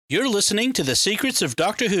You're listening to The Secrets of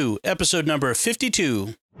Doctor Who, episode number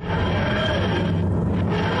 52. I'm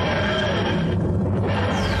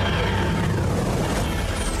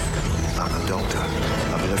a doctor.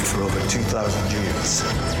 I've lived for over 2,000 years.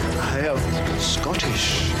 I am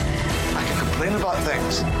Scottish. I can complain about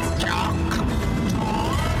things.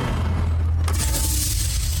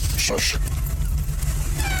 Shush.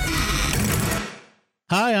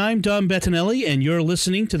 Hi, I'm Dom Bettinelli, and you're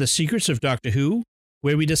listening to The Secrets of Doctor Who,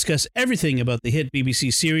 where we discuss everything about the hit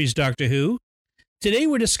BBC series Doctor Who. Today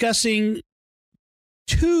we're discussing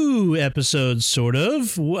two episodes, sort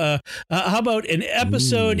of. How about an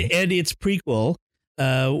episode and its prequel?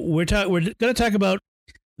 We're going to talk about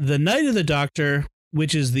The Night of the Doctor,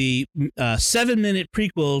 which is the 7-minute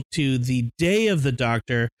prequel to The Day of the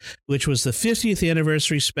Doctor, which was the 50th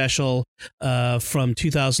anniversary special from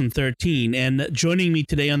 2013. And joining me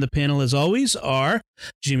today on the panel, as always, are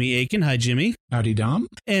Jimmy Aiken. Hi, Jimmy. Howdy, Dom.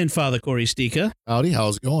 And Father Corey Stika. Howdy,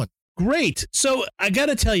 how's it going? Great. So I got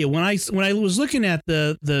to tell you, when I was looking at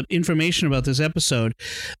the information about this episode,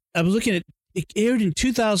 I was looking at it aired in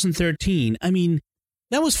 2013. I mean,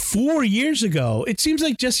 that was 4 years ago. It seems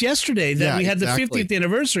like just yesterday that we had the 50th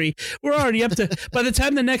anniversary. We're already up to, by the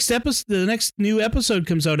time the next new episode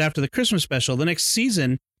comes out after the Christmas special, the next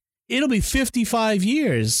season, it'll be 55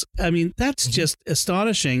 years. I mean, that's just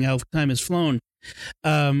astonishing how time has flown.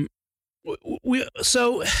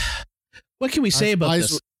 So what can we say about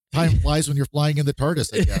this? Time flies when you're flying in the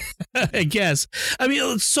TARDIS, I guess. I guess. I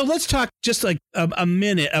mean, so let's talk just like a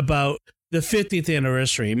minute about the 50th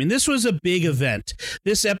anniversary. I mean, this was a big event.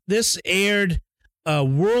 This aired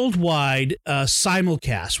worldwide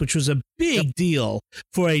simulcast, which was a big deal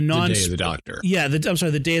for a The Day of the Doctor. Yeah, The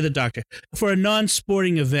Day of the Doctor. For a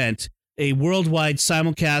non-sporting event, a worldwide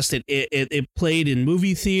simulcast. It played in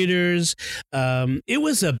movie theaters. They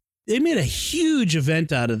made a huge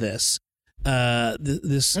event out of this.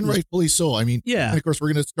 And rightfully so. I mean, yeah. And of course,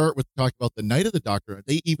 we're going to start with talking about The Night of the Doctor.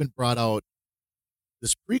 They even brought out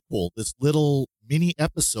this prequel, this little mini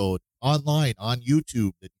episode online on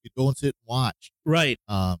YouTube that you could go and sit and watch. Right.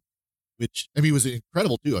 Which, I mean, was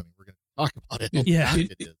incredible too. I mean, we're going to talk about it. Yeah.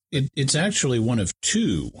 It's actually one of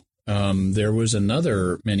two. There was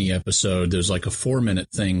another mini episode. There's like a 4-minute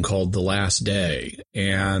thing called The Last Day.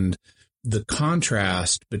 And the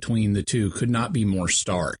contrast between the two could not be more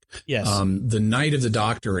stark. Yes. The Night of the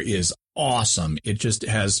Doctor is awesome. It just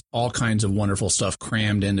has all kinds of wonderful stuff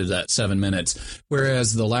crammed into that 7 minutes,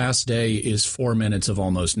 whereas The Last Day is 4 minutes of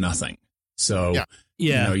almost nothing. So,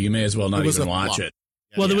 you may as well not even watch it.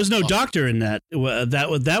 Well, there was no doctor in that.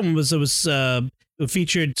 That one was it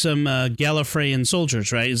featured some Gallifreyan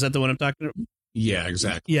soldiers, right? Is that the one I'm talking about? Yeah,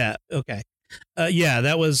 exactly. Yeah. Okay.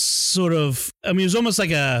 That was sort of. I mean, it was almost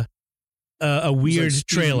like a weird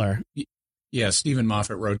trailer. Yeah, Stephen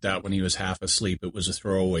Moffat wrote that when he was half asleep. It was a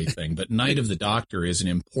throwaway thing. But Night of the Doctor is an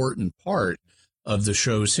important part of the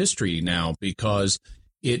show's history now because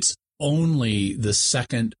it's only the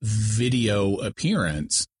second video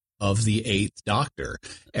appearance of the 8th Doctor.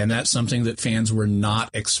 And that's something that fans were not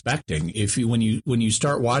expecting. When you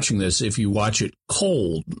start watching this, if you watch it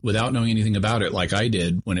cold without knowing anything about it, like I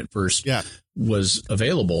did when it first was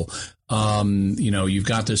available, you've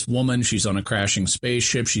got this woman, she's on a crashing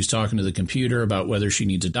spaceship, she's talking to the computer about whether she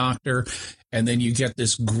needs a doctor, and then you get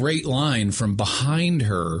this great line from behind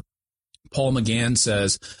her. Paul McGann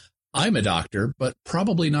says, "I'm a doctor, but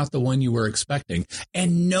probably not the one you were expecting."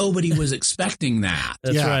 And nobody was expecting that.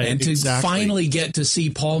 That's right. And to finally get to see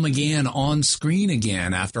Paul McGann on screen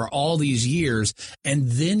again after all these years and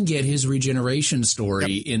then get his regeneration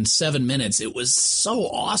story in 7 minutes, it was so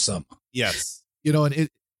awesome. Yes. And it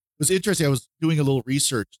was interesting. I was doing a little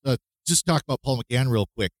research. Just talk about Paul McGann real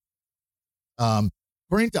quick.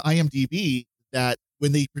 According to IMDb, that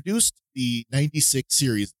when they produced the 96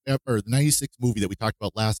 series, or the 96 movie that we talked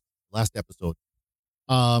about last episode,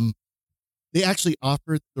 they actually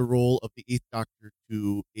offered the role of the 8th Doctor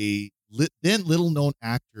to a then little-known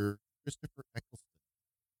actor, Christopher Eccleston.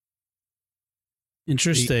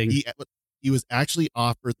 Interesting. He was actually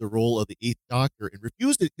offered the role of the 8th Doctor and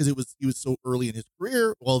refused it because he was so early in his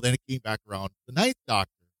career. Well, then it came back around to the 9th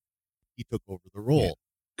Doctor. He took over the role.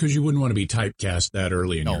 Because you wouldn't want to be typecast that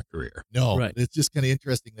early in your career. No, right. It's just kind of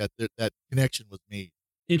interesting that connection was made.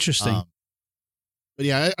 Interesting. But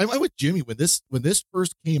yeah, I'm with Jimmy. When this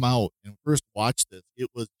first came out and first watched this, it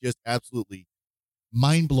was just absolutely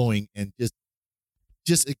mind blowing and just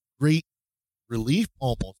a great relief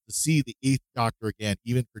almost to see the 8th Doctor again,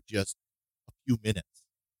 even for just a few minutes.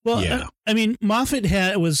 Well, I mean,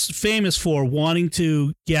 Moffat was famous for wanting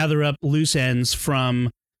to gather up loose ends from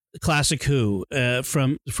classic Who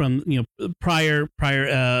from prior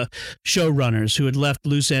showrunners who had left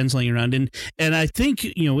loose ends laying around, and I think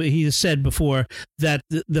he has said before that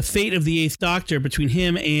the fate of the Eighth Doctor between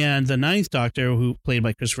him and the Ninth Doctor, who played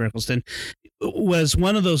by Christopher Eccleston, was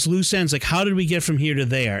one of those loose ends. Like, how did we get from here to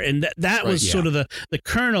there? And that was sort of the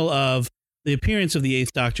kernel of the appearance of the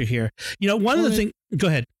Eighth Doctor here. One of the things. Go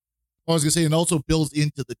ahead. I was going to say, and also builds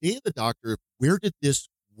into the Day of the Doctor. Where did this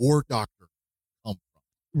War Doctor come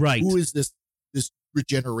from? Right. Who is this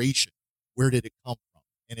regeneration? Where did it come from?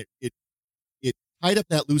 And it tied up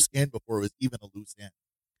that loose end before it was even a loose end.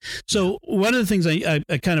 So one of the things I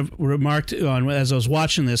kind of remarked on as I was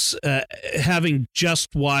watching this, having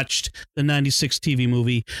just watched the 96 TV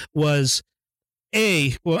movie, was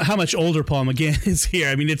how much older Paul McGann is here.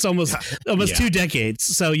 I mean, it's almost 2 decades.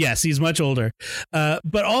 So yes, he's much older.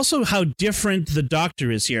 But also how different the Doctor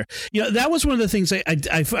is here. That was one of the things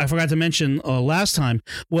I forgot to mention last time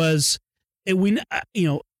was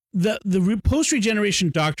the post regeneration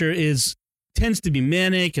Doctor tends to be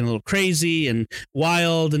manic and a little crazy and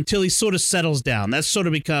wild until he sort of settles down. That's sort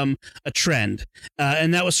of become a trend.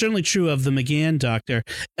 And that was certainly true of the McGann Doctor.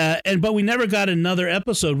 But we never got another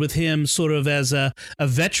episode with him sort of as a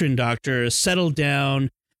veteran Doctor, settled down.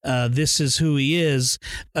 This is who he is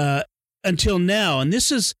until now. And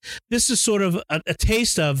this is sort of a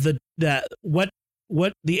taste of what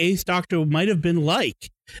the Eighth Doctor might have been like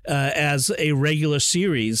as a regular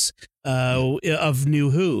series of New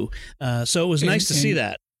Who. So it was nice to see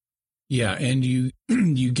that. Yeah, and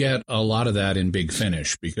you get a lot of that in Big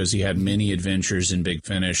Finish because he had many adventures in Big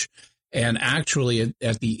Finish. And actually,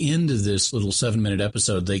 at the end of this little 7-minute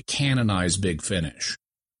episode, they canonize Big Finish.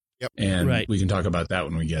 Yep. And we can talk about that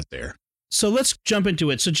when we get there. So let's jump into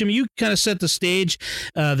it. So, Jimmy, you kind of set the stage.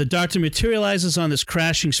 The Doctor materializes on this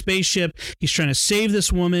crashing spaceship. He's trying to save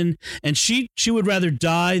this woman, and she would rather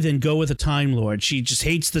die than go with a Time Lord. She just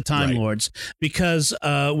hates the Time Lords because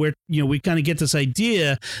we kind of get this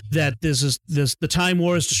idea that the Time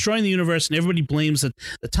War is destroying the universe, and everybody blames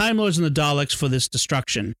the Time Lords and the Daleks for this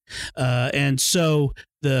destruction. And so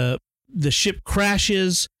the ship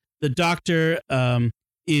crashes. The Doctor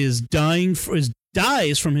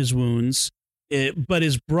dies from his wounds, but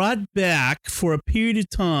is brought back for a period of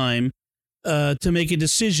time to make a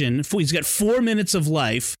decision. He's got 4 minutes of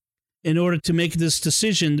life in order to make this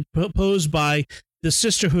decision posed by the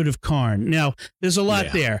Sisterhood of Karn. Now, there's a lot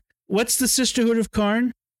there. What's the Sisterhood of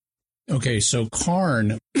Karn? Okay, so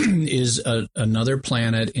Karn is another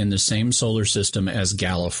planet in the same solar system as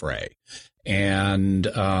Gallifrey. And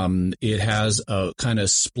it has a kind of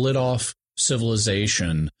split-off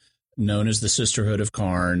civilization known as the Sisterhood of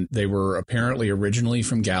Karn. They were apparently originally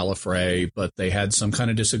from Gallifrey, but they had some kind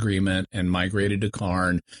of disagreement and migrated to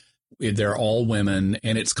Karn. They're all women,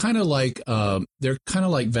 and it's kind of like they're kind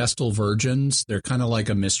of like Vestal Virgins. They're kind of like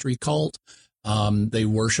a mystery cult. They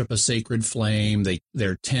worship a sacred flame.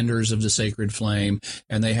 They're tenders of the sacred flame,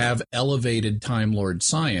 and they have elevated Time Lord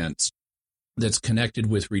science that's connected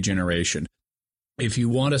with regeneration. If you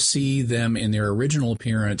want to see them in their original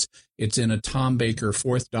appearance, it's in a Tom Baker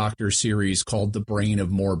 4th Doctor series called The Brain of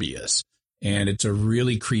Morbius. And it's a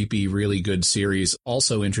really creepy, really good series.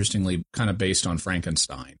 Also, interestingly, kind of based on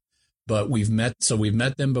Frankenstein. But we've met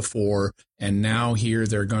them before, and now here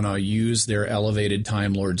they're going to use their elevated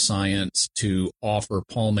Time Lord science to offer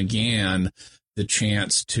Paul McGann the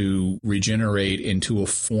chance to regenerate into a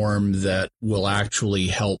form that will actually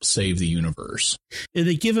help save the universe.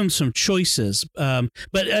 They give him some choices, but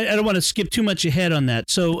I don't want to skip too much ahead on that.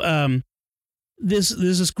 So there's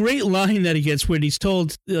this great line that he gets where he's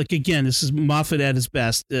told, like, again, this is Moffat at his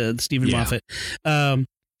best, Stephen Moffat.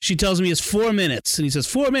 She tells him he has 4 minutes, and he says,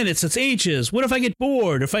 4 minutes, that's ages. What if I get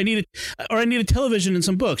bored? I need a television and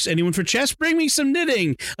some books. Anyone for chess? Bring me some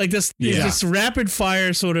knitting. Like this rapid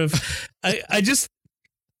fire sort of, I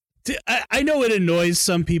know it annoys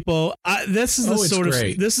some people. This is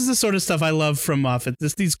the sort of stuff I love from Moffat.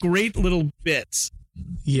 These great little bits.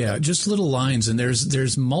 Yeah, just little lines, and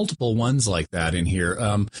there's multiple ones like that in here.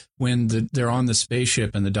 When they're on the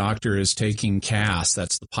spaceship and the Doctor is taking Cass,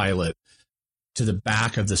 that's the pilot, to the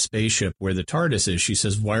back of the spaceship where the TARDIS is. She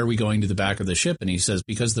says, "Why are we going to the back of the ship?" And he says,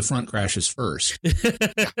 "Because the front crashes first."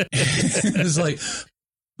 It's like,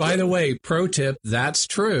 by the way, pro tip, that's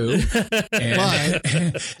true.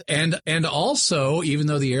 And also, even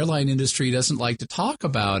though the airline industry doesn't like to talk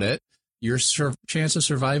about it, your chance of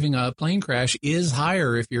surviving a plane crash is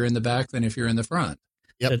higher if you're in the back than if you're in the front.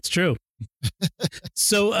 Yep. That's true.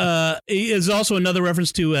 So is also another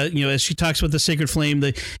reference to, as she talks about the sacred flame,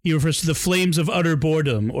 he refers to the flames of utter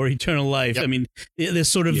boredom or eternal life. Yep. I mean,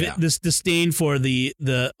 this sort of this disdain for the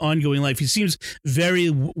ongoing life. He seems very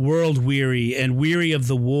world weary and weary of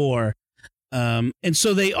the war. And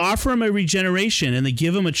so they offer him a regeneration and they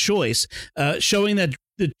give him a choice, showing that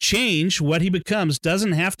the change, what he becomes,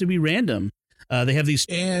 doesn't have to be random. They have these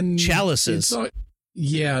chalices.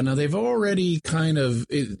 Now they've already kind of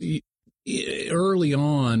early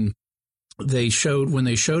on. When they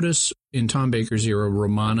showed us in Tom Baker's era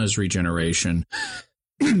Romana's regeneration,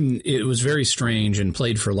 it was very strange and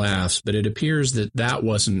played for laughs. But it appears that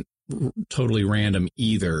wasn't totally random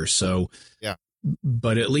either. So yeah.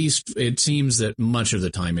 But at least it seems that much of the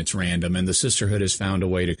time it's random, and the Sisterhood has found a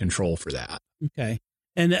way to control for that. Okay.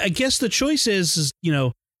 And I guess the choice is,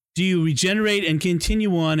 do you regenerate and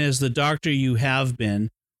continue on as the Doctor you have been,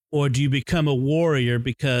 or do you become a warrior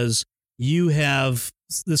because there's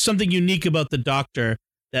something unique about the Doctor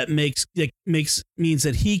that means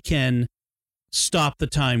that he can stop the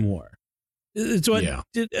Time War?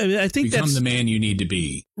 I think become the man you need to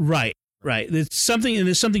be. Right. There's something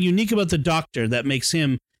unique about the Doctor that makes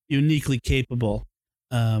him uniquely capable.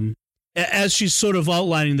 As she's sort of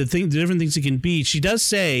outlining the different things he can be, she does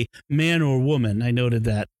say man or woman. I noted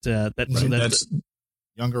that. That's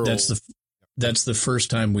younger. That's the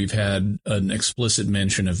first time we've had an explicit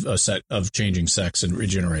mention of changing sex and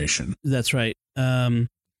regeneration. That's right.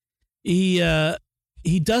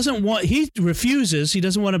 He doesn't want. He refuses. He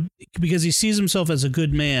doesn't want to because he sees himself as a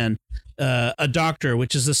good man. A doctor,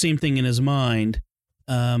 which is the same thing in his mind,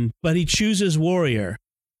 but he chooses warrior,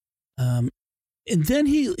 and then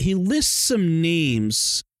he lists some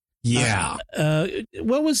names. Yeah.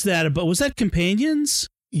 What was that about? Was that companions?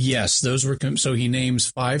 Yes, those were. So he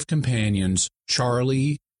names 5 companions: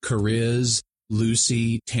 Charlie, Cariz,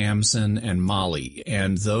 Lucy, Tamsin, and Molly,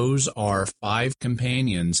 and those are 5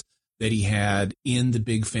 companions that he had in the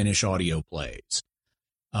Big Finish audio plays.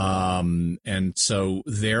 And so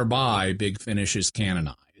thereby Big Finish is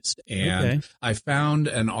canonized. And I found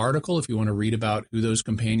an article, if you want to read about who those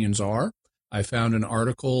companions are, I found an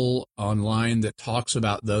article online that talks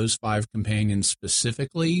about those 5 companions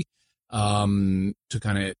specifically, to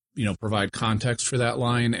kind of, provide context for that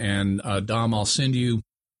line. And, Dom, I'll send you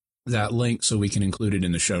that link so we can include it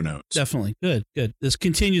in the show notes. Definitely. Good. This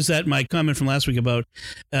continues my comment from last week about,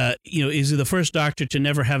 is he the first Doctor to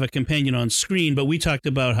never have a companion on screen? But we talked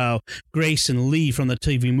about how Grace and Lee from the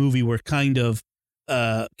TV movie were kind of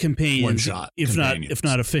companions, one-shot if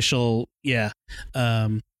not official. Yeah.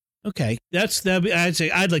 Okay. I'd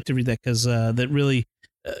say I'd like to read that because that really,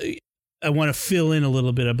 I want to fill in a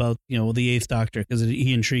little bit about the 8th Doctor because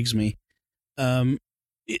he intrigues me.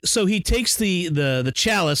 So he takes the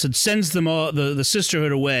chalice and sends them all the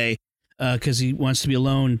Sisterhood away because he wants to be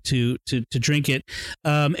alone to drink it.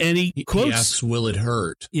 And he quotes, he asks, "Will it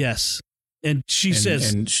hurt?" Yes, and she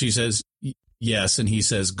says yes, and he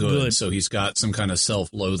says, "Good." So he's got some kind of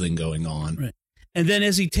self-loathing going on. Right. And then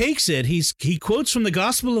as he takes it, he quotes from the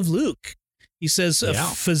Gospel of Luke. He says,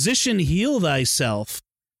 "Physician, heal thyself,"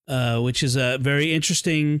 which is a very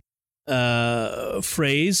interesting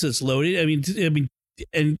phrase. It's loaded. I mean.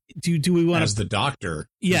 And do we want as the Doctor?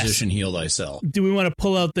 Yes. Physician, heal thyself. Do we want to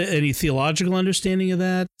pull out any theological understanding of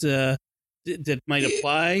that that might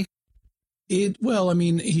apply? Well, I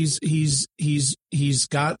mean, he's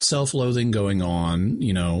got self-loathing going on,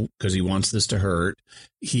 because he wants this to hurt.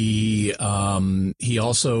 He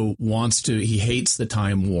also he hates the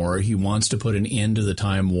Time War. He wants to put an end to the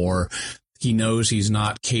Time War. He knows he's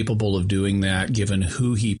not capable of doing that given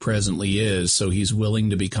who he presently is, so he's willing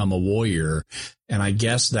to become a warrior. And I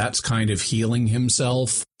guess that's kind of healing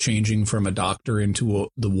himself, changing from a doctor into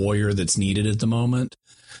the warrior that's needed at the moment.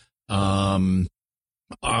 Also,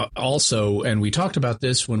 and we talked about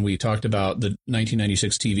this when we talked about the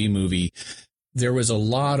 1996 TV movie, there was a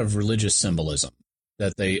lot of religious symbolism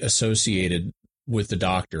that they associated with the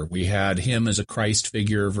Doctor. We had him as a Christ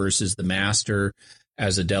figure versus the Master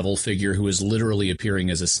as a devil figure who is literally appearing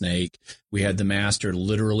as a snake. We had the Master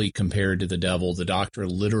literally compared to the devil, the Doctor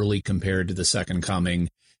literally compared to the Second Coming.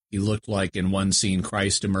 He looked like in one scene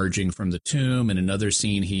Christ emerging from the tomb. In another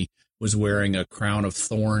scene, he was wearing a crown of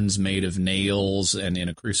thorns made of nails and in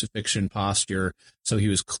a crucifixion posture. So he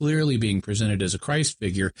was clearly being presented as a Christ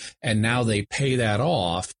figure. And now they pay that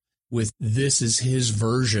off with this is his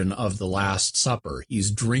version of the Last Supper. He's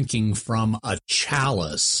drinking from a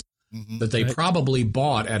chalice that they probably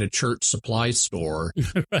bought at a church supply store,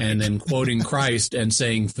 and then quoting Christ and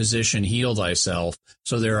saying, "Physician, heal thyself."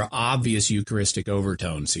 So there are obvious Eucharistic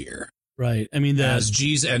overtones here. Right. I mean, as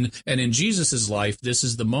Jesus, and in Jesus's life, this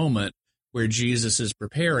is the moment where Jesus is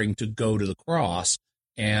preparing to go to the cross.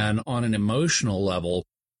 And on an emotional level,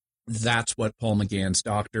 that's what Paul McGann's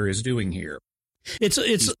doctor is doing here.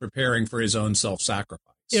 He's preparing for his own self-sacrifice.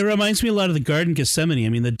 It reminds me a lot of the Garden of Gethsemane. I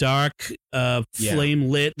mean, the dark, flame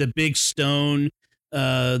lit, the big stone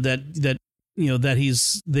that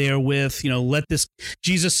he's there with. Let this.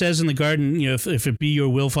 Jesus says in the garden, if it be your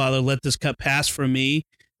will, Father, let this cup pass from me.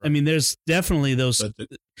 I mean, there's definitely those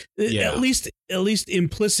at least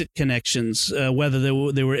implicit connections, whether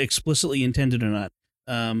they were explicitly intended or not.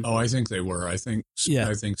 I think they were. I think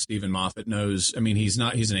Stephen Moffat knows. I mean, he's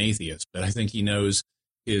an atheist, but I think he knows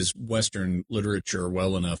his Western literature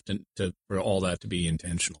well enough for all that to be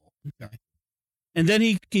intentional. Okay. And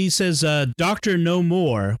then he says, "Doctor, no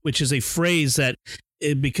more," which is a phrase that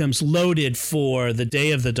it becomes loaded for the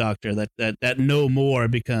day of the doctor. That no more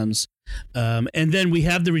becomes, and then we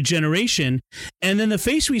have the regeneration, and then the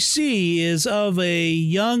face we see is of a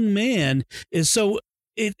young man. It's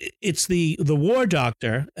the war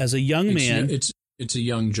doctor as a young man. It's a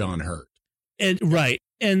young John Hurt. And right.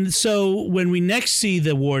 And so when we next see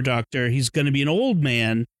the war doctor, he's going to be an old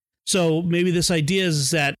man. So maybe this idea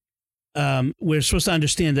is that we're supposed to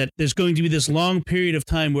understand that there's going to be this long period of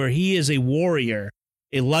time where he is a warrior,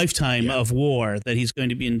 a lifetime of war that he's going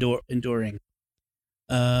to be enduring.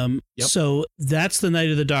 So that's the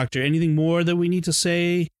night of the doctor. Anything more that we need to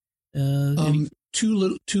say? Two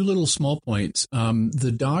little small points.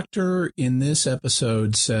 The doctor in this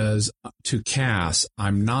episode says to Cass,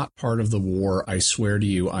 "I'm not part of the war. I swear to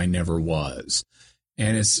you, I never was."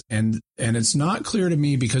 And it's not clear to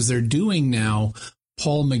me because they're doing now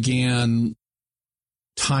Paul McGann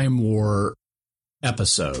Time War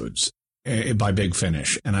episodes by Big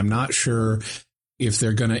Finish, and I'm not sure if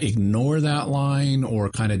they're going to ignore that line or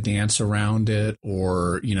kind of dance around it,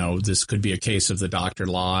 or this could be a case of the doctor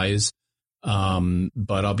lies.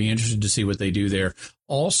 But I'll be interested to see what they do there.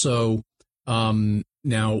 Also,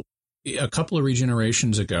 now a couple of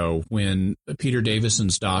regenerations ago, when Peter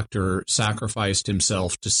Davison's doctor sacrificed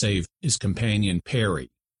himself to save his companion Perry,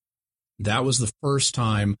 that was the first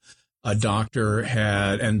time a doctor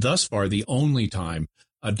had, and thus far the only time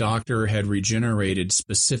a doctor had regenerated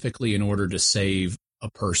specifically in order to save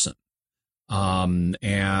a person. And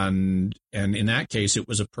in that case, it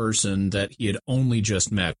was a person that he had only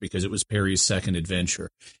just met because it was Perry's second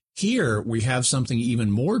adventure. Here we have something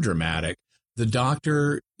even more dramatic. The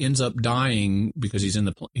doctor ends up dying because he's in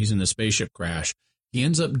the spaceship crash. He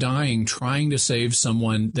ends up dying trying to save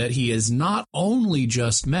someone that he has not only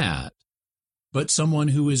just met, but someone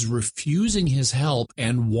who is refusing his help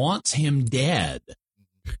and wants him dead.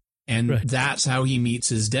 And that's how he meets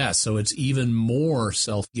his death. So it's even more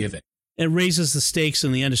self-giving. It raises the stakes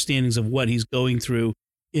and the understandings of what he's going through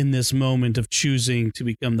in this moment of choosing to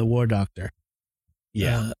become the war doctor.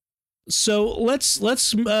 Yeah. So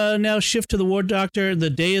let's now shift to the war doctor, the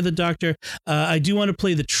day of the doctor. I do want to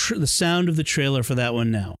play the sound of the trailer for that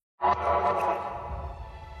one now.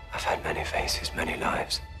 I've had many faces, many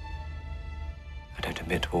lives. I don't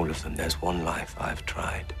admit all of them. There's one life I've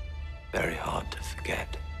tried very hard to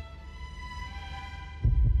forget.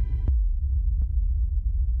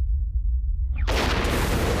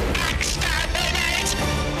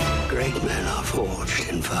 Great men are forged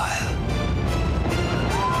in fire.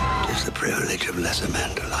 It is the privilege of lesser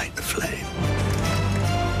men to light the flame.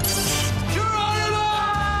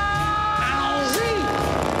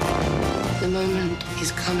 The moment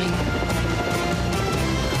is coming.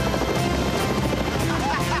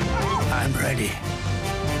 I'm ready.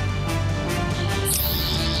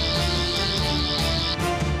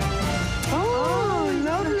 Oh,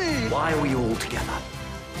 lovely. Why are we all together?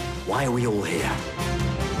 Why are we all here?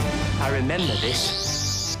 I remember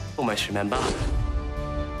this. Almost remember.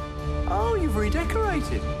 Oh, you've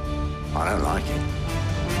redecorated. I don't like it.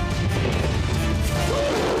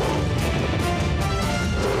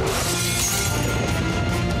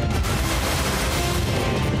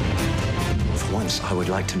 For once, I would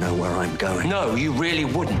like to know where I'm going. No, you really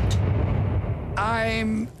wouldn't.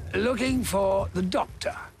 I'm looking for the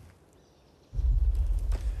doctor.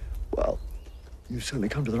 Well, you've certainly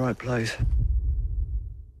come to the right place.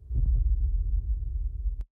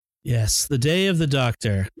 Yes, the day of the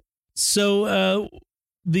doctor. So as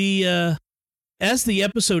the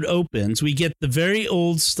episode opens, we get the very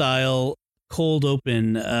old style cold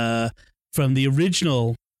open from the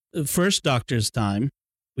original first Doctor's time.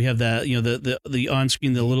 We have that, the on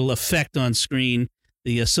screen, the little effect on screen,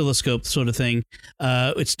 the oscilloscope sort of thing.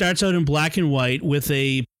 It starts out in black and white with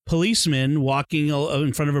a policeman walking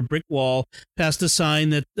in front of a brick wall past a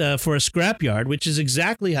sign that for a scrapyard, which is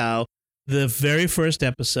exactly how the very first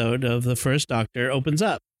episode of the first Doctor opens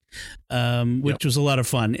up. which was a lot of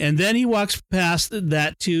fun. And then he walks past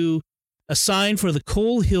that to a sign for the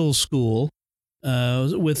Coal Hill School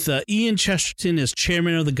with Ian Chesterton as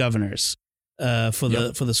chairman of the governors for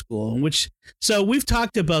the school. So we've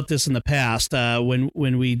talked about this in the past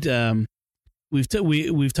when we've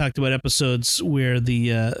talked about episodes where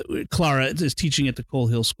the Clara is teaching at the Coal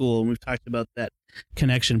Hill School, and we've talked about that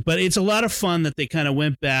connection. But it's a lot of fun that they kind of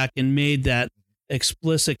went back and made that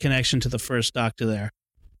explicit connection to the first Doctor there.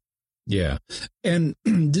 Yeah. And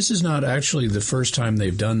this is not actually the first time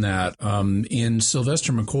they've done that. In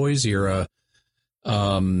Sylvester McCoy's era,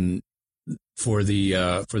 for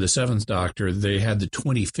the Seventh Doctor, they had the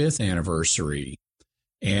 25th anniversary,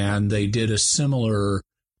 and they did a similar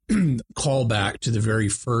callback to the very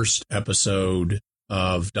first episode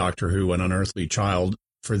of Doctor Who, An Unearthly Child,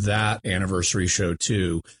 for that anniversary show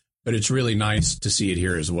too. But it's really nice to see it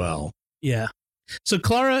here as well. Yeah. So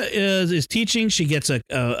Clara is teaching. She gets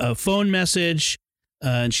a phone message,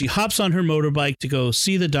 and she hops on her motorbike to go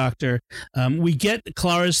see the Doctor. We get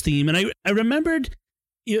Clara's theme, and I remembered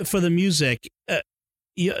for the music.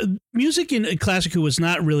 Music in Classic Who was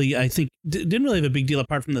not really, I think, didn't really have a big deal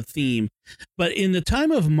apart from the theme. But in the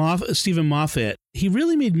time of Stephen Moffat, he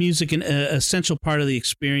really made music an essential part of the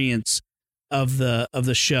experience of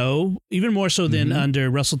the show, even more so than under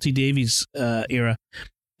Russell T Davies' era.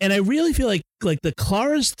 And I really feel like the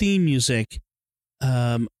Clara's theme music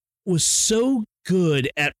was so good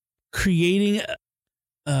at creating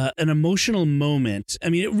an emotional moment. I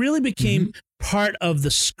mean, it really became part of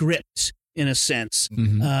the script in a sense.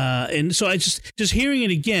 And so I just hearing it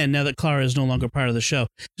again, now that Clara is no longer part of the show,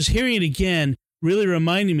 just hearing it again really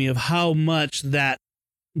reminded me of how much that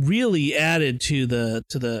really added to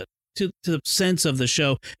the sense of the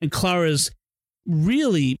show and Clara's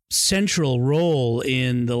really central role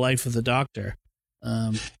in the life of the Doctor.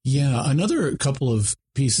 Another couple of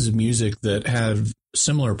pieces of music that have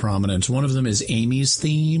similar prominence. One of them is Amy's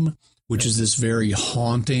theme, which is this very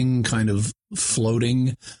haunting kind of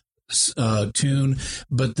floating tune.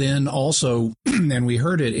 But then also, and we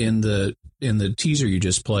heard it in the teaser you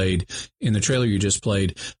just played, in the trailer you just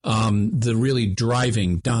played, the really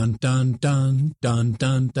driving dun dun dun dun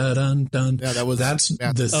dun dun dun dun. Yeah, that's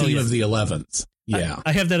the theme of the 11th. Yeah,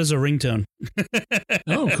 I have that as a ringtone.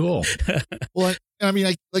 Oh, cool. Well, I mean,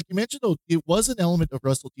 like you mentioned, though, it was an element of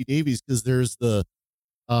Russell T Davies because there's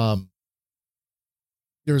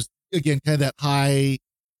again kind of that high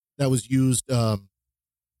that was used. I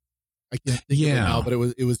can't think of it now, but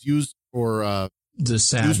it was used for the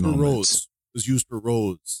sad moments. Rose. It was used for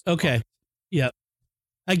Rose. Okay, yeah.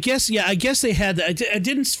 I guess they had that. It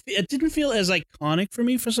didn't feel as iconic for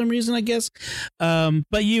me for some reason, I guess.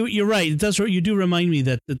 But you're right. It does. You do remind me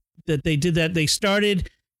that they did that. They started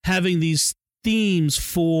having these themes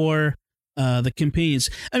for the companions.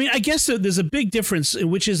 I mean, I guess there's a big difference,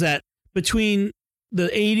 which is that between the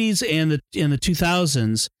 80s and the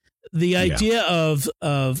 2000s, the idea of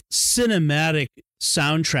cinematic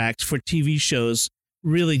soundtracks for TV shows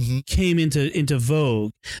really came into vogue.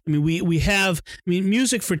 I mean, we have. I mean,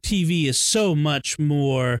 music for TV is so much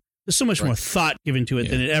more. There's so much more thought given to it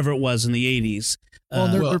than it ever was in the 80s. Well,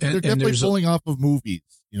 they're definitely pulling off of movies,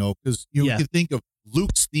 because you can think of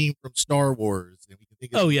Luke's theme from Star Wars, and we can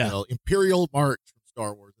think of Imperial March from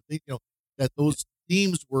Star Wars. I think that those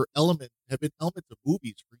themes have been elements of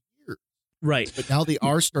movies for years, right? But now they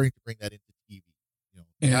are starting to bring that into TV.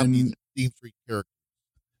 And have these themes for each character.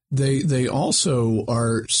 They also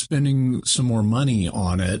are spending some more money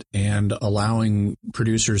on it and allowing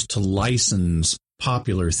producers to license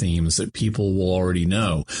popular themes that people will already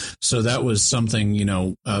know. So that was something,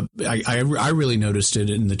 I really noticed it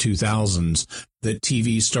in the 2000s that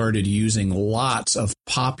TV started using lots of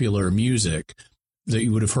popular music that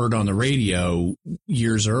you would have heard on the radio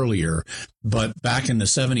years earlier. But back in the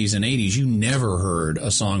 70s and 80s, you never heard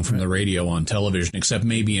a song from the radio on television, except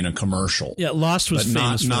maybe in a commercial. Yeah, Lost was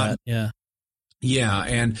famous for that. Yeah. Yeah,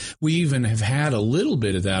 and we even have had a little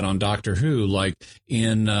bit of that on Doctor Who, like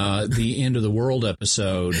in the End of the World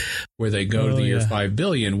episode where they go to the year 5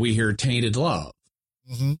 billion, we hear Tainted Love.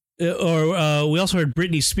 Or we also heard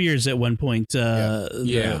Britney Spears at one point,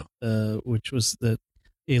 which was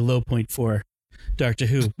a low point for Doctor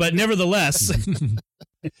Who, but nevertheless.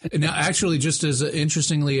 Now, actually, just as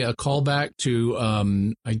interestingly, a callback to,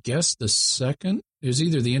 I guess it was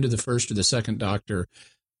either the end of the first or the second Doctor.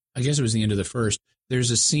 I guess it was the end of the first.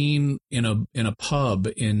 There's a scene in a pub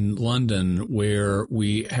in London where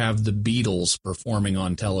we have the Beatles performing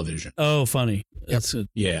on television. Oh, funny. That's it.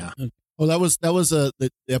 Yeah. Oh, that was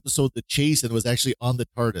the episode The Chase, and it was actually on the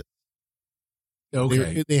TARDIS.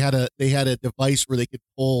 Okay. They had a device where they could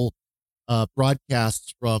pull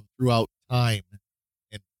broadcasts from throughout time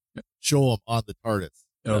and show them on the TARDIS.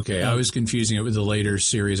 Okay, I was confusing it with the later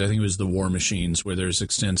series. I think it was the War Machines, where there's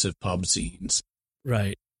extensive pub scenes.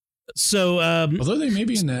 Right. So, although they may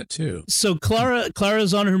be in that too. So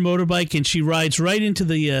Clara's on her motorbike and she rides right into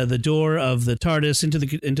the door of the TARDIS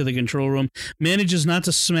into the control room. Manages not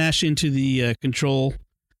to smash into the control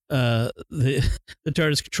the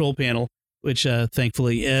TARDIS control panel, which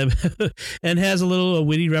thankfully, and has a little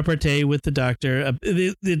witty repartee with the Doctor.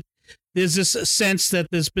 There's this sense that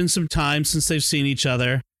there's been some time since they've seen each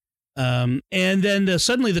other. And then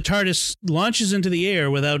suddenly the TARDIS launches into the air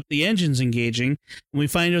without the engines engaging, and we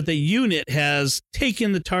find out that UNIT has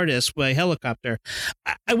taken the TARDIS by helicopter.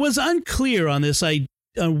 I was unclear on this. On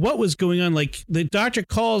what was going on. Like, the Doctor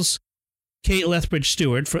calls Kate Lethbridge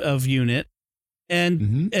Stewart of UNIT,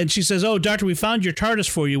 and she says, "Oh, Doctor, we found your TARDIS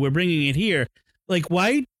for you. We're bringing it here." Like,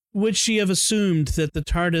 why would she have assumed that the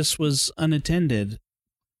TARDIS was unattended?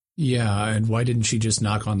 Yeah, and why didn't she just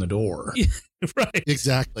knock on the door? Right.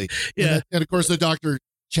 Exactly. Yeah. And of course, the Doctor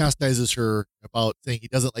chastises her about saying he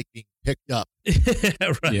doesn't like being picked up.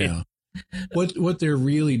 Right. Yeah. What they're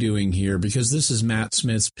really doing here, because this is Matt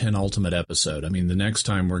Smith's penultimate episode. I mean, the next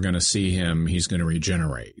time we're going to see him, he's going to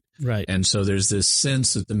regenerate. Right. And so there's this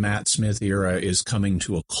sense that the Matt Smith era is coming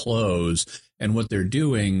to a close. And what they're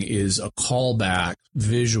doing is a callback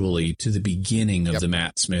visually to the beginning of the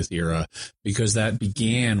Matt Smith era, because that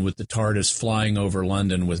began with the TARDIS flying over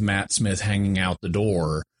London with Matt Smith hanging out the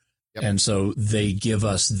door. Yep. And so they give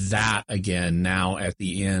us that again now at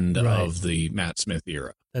the end of the Matt Smith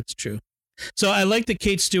era. That's true. So I like that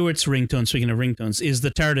Kate Stewart's ringtone, speaking of ringtones, is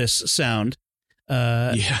the TARDIS sound.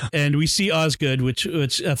 And we see Osgood, which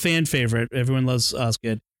a fan favorite. Everyone loves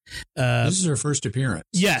Osgood. This is her first appearance.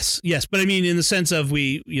 Yes. But I mean, in the sense of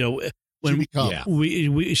when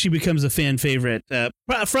she becomes a fan favorite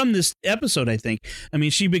from this episode, I think. I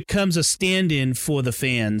mean, she becomes a stand-in for the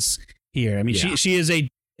fans here. I mean, she is a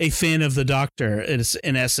fan of the Doctor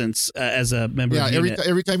in essence as a member of UNIT.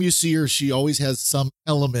 Every time you see her, she always has some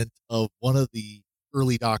element of one of the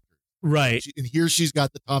early Doctors. Right. And here she's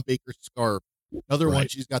got the Tom Baker scarf. Another one,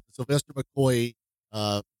 she's got the Sylvester McCoy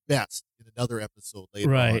vest in another episode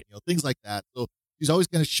later on. Things like that. So she's always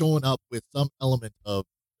kind of showing up with some element of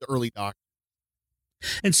the early Doctor.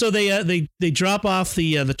 And so they drop off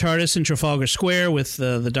the TARDIS in Trafalgar Square with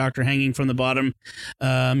the Doctor hanging from the bottom.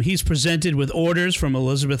 He's presented with orders from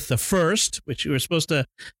Elizabeth I, which we were supposed to,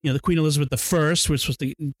 the Queen Elizabeth I.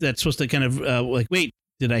 That's supposed to kind of wait,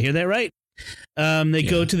 did I hear that right? They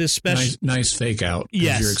go to this special nice fake out.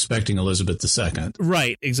 Yes, you're expecting Elizabeth II.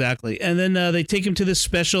 Right, exactly. And then they take him to this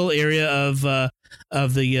special area of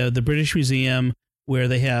the British Museum where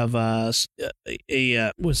they have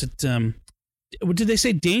did they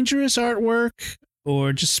say dangerous artwork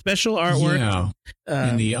or just special artwork? Yeah,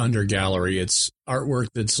 in the under gallery, it's artwork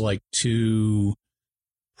that's like too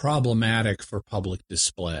problematic for public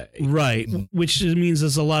display. Right, which means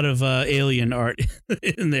there's a lot of alien art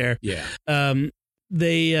in there. Yeah.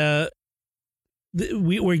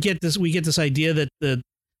 We get this idea that the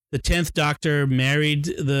 10th Doctor married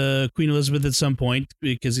the Queen Elizabeth at some point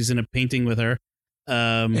because he's in a painting with her.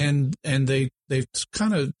 And they've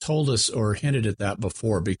kind of told us or hinted at that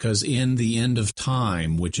before, because in The End of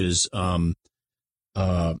Time, which is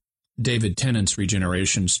David Tennant's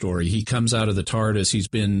regeneration story, he comes out of the TARDIS. He's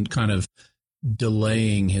been kind of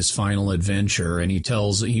delaying his final adventure, and he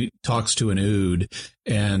talks to an Ood,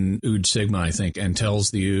 and Ood Sigma, I think, and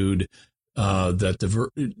tells the Ood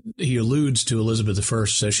that he alludes to Elizabeth I,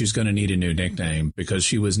 says she's going to need a new nickname because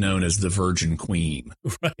she was known as the Virgin Queen.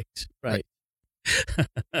 Right.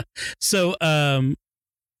 So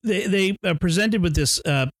they are presented with this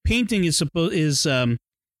painting is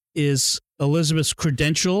Elizabeth's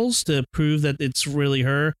credentials to prove that it's really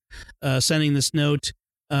her sending this note.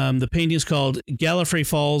 The painting is called Gallifrey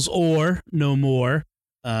Falls or No More,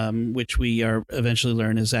 which we are eventually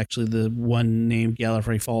learn is actually the one named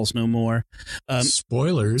Gallifrey Falls No More.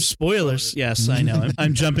 Spoilers. Yes, I know.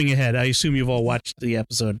 I'm jumping ahead. I assume you've all watched the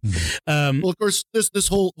episode. Well, of course, this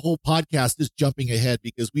whole podcast is jumping ahead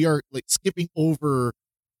because we are skipping over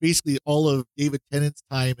basically all of David Tennant's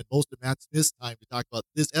time and most of Matt Smith's time to talk about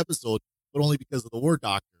this episode, but only because of the War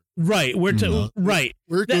Doctor. Right. We're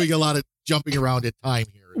doing a lot of jumping around in time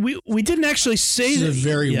here. We didn't actually say that. It's a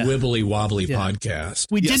very wibbly wobbly podcast.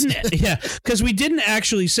 We didn't, because we didn't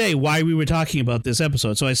actually say why we were talking about this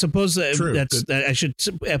episode. So I suppose that I should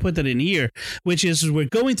put that in here, which is we're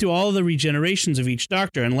going through all the regenerations of each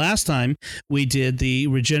Doctor. And last time we did the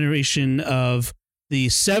regeneration of the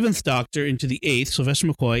 7th Doctor into the 8th, Sylvester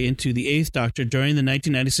McCoy into the 8th Doctor during the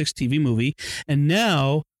 1996 TV movie. And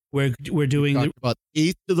now We're doing talked about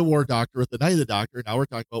 8th to the War Doctor with the Night of the Doctor. Now we're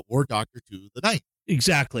talking about War Doctor to the 9th.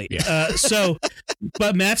 exactly. Yeah.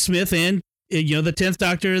 But Matt Smith and the 10th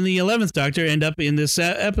Doctor and the 11th Doctor end up in this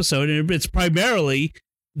episode, and it's primarily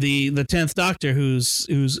the 10th Doctor who's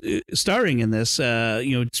starring in this.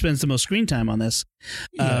 Spends the most screen time on this.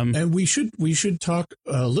 And we should talk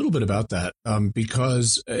a little bit about that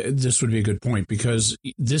because this would be a good point, because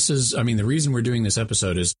this is, the reason we're doing this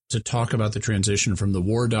episode is to talk about the transition from the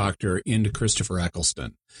War Doctor into Christopher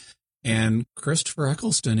Eccleston. And Christopher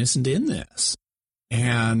Eccleston isn't in this.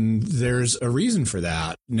 And there's a reason for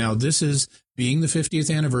that. Now, this is being the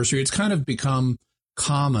 50th anniversary. It's kind of become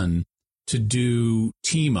common to do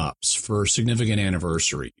team ups for significant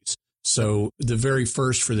anniversaries. So the very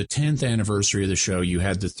first, for the 10th anniversary of the show, you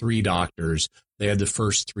had the 3 Doctors. They had the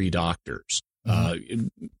first 3 Doctors team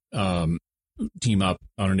up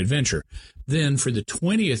on an adventure. Then for the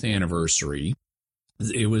 20th anniversary,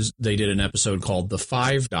 they did an episode called The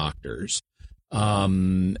 5 Doctors.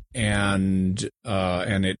 And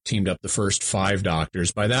it teamed up the first 5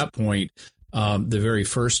 Doctors. By that point, the very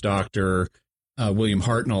first Doctor, William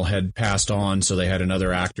Hartnell, had passed on, so they had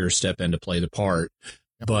another actor step in to play the part.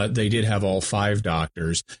 But they did have all 5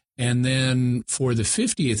 Doctors. And then for the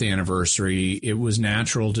 50th anniversary, it was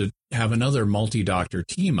natural to have another multi-Doctor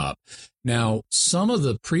team up. Now, some of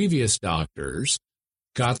the previous Doctors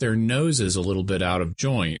got their noses a little bit out of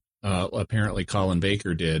joint. Apparently Colin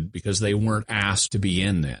Baker did, because they weren't asked to be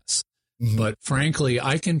in this. Mm-hmm. But frankly,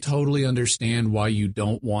 I can totally understand why you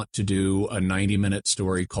don't want to do a 90-minute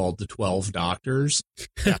story called The 12 Doctors,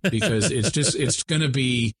 because it's going to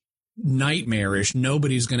be nightmarish.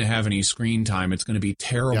 Nobody's going to have any screen time. It's going to be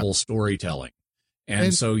terrible storytelling.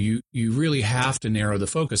 And so you really have to narrow the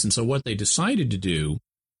focus. And so what they decided to do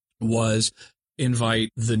was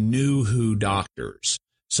invite the new Who Doctors.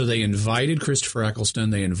 So they invited Christopher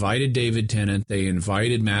Eccleston, they invited David Tennant, they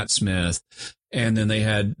invited Matt Smith, and then they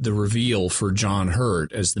had the reveal for John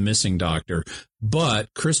Hurt as the missing Doctor.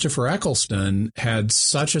 But Christopher Eccleston had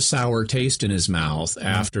such a sour taste in his mouth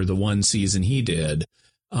after the one season he did,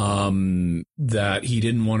 that he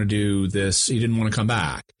didn't want to do this. He didn't want to come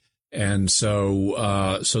back. And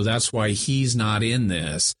so that's why he's not in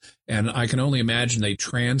this. And I can only imagine they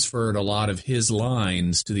transferred a lot of his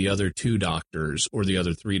lines to the other 2 Doctors, or the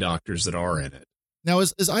other 3 Doctors that are in it. Now,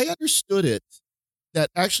 as I understood it,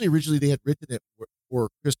 that actually originally they had written it for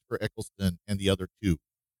Christopher Eccleston and the other 2.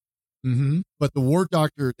 Mm-hmm. But the War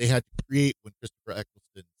Doctor they had to create when Christopher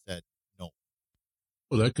Eccleston said no.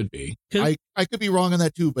 Well, that could be. I could be wrong on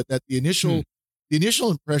that too, but that the initial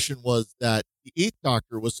impression was that the 8th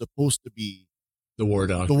Doctor was supposed to be the War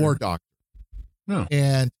Doctor. Oh.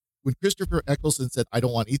 And when Christopher Eccleston said, I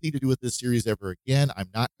don't want anything to do with this series ever again, I'm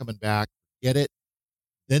not coming back, get it.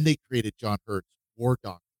 Then they created John Hurt's War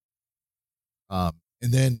Doctor.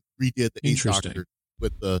 And then redid the 8th Doctor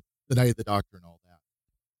with the Night of the Doctor and all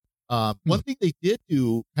that. One thing they did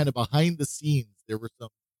do kind of behind the scenes, there were some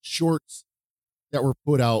shorts that were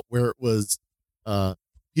put out where it was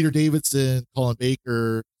Peter Davison, Colin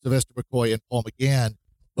Baker, Sylvester McCoy, and Paul McGann.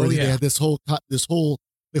 Where they had the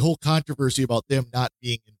whole controversy about them not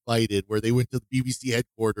being invited, where they went to the BBC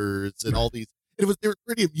headquarters and all these. They were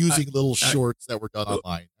pretty amusing little shorts that were done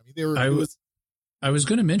online. I mean, they were. I was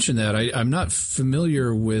going to mention that I'm not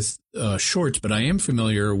familiar with shorts, but I am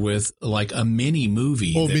familiar with like a mini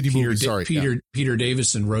movie. Oh, mini movie. Peter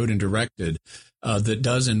Davison wrote and directed that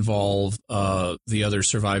does involve the other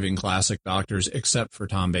surviving classic Doctors, except for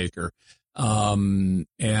Tom Baker. And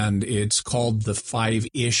it's called The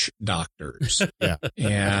 5-ish Doctors. Yeah.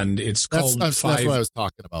 And it's called that's what I was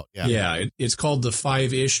talking about. Yeah. Yeah. It's called The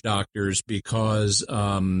 5-ish Doctors because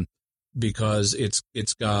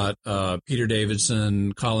it's got Peter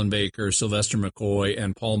Davison, Colin Baker, Sylvester McCoy,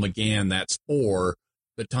 and Paul McGann. That's 4,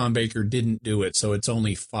 but Tom Baker didn't do it, so it's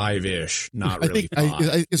only 5-ish, not really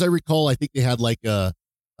 5. As I recall, I think they had like a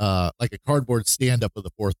cardboard stand-up of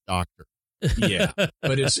the 4th Doctor. Yeah,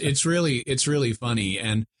 but it's really funny,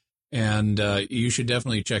 and you should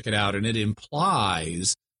definitely check it out. And it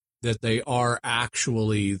implies that they are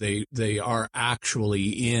actually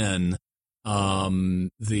in the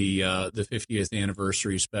 50th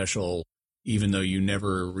anniversary special, even though you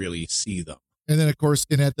never really see them. And then, of course,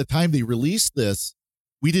 and at the time they released this,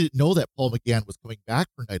 we didn't know that Paul McGann was coming back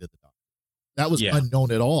for Night of the Doctor. That was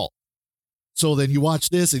unknown at all. So then you watch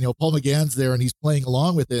this, and Paul McGann's there, and he's playing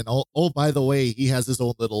along with it. And oh, by the way, he has his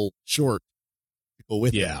own little short to go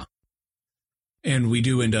with it. Yeah. And we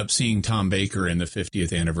do end up seeing Tom Baker in the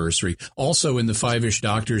 50th anniversary. Also, in the Five-ish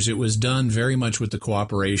Doctors, it was done very much with the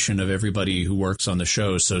cooperation of everybody who works on the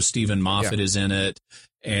show. So Stephen Moffat is in it,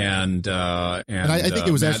 and I think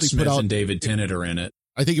it was Matt actually Smith put out, and David Tennant are in it.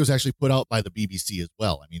 I think it was actually put out by the BBC as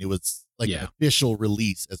well. I mean, it was like an official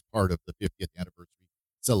release as part of the 50th anniversary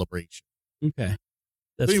celebration. Okay.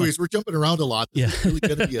 Anyways, we're jumping around a lot. This is really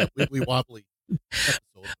going to be a wibbly wobbly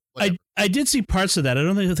episode. I did see parts of that. I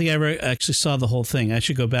don't think I ever actually saw the whole thing. I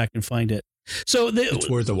should go back and find it. So it's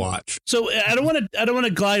worth a watch. So I don't want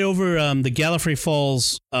to glide over the Gallifrey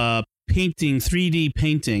Falls painting, 3D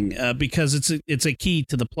painting, because it's a key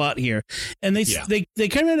to the plot here. And they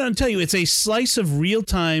kind of don't tell you it's a slice of real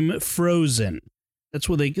time Frozen. That's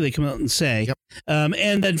what they come out and say. Yep.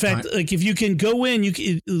 And in fact, like if you can go in, you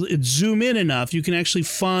can zoom in enough, you can actually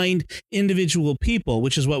find individual people,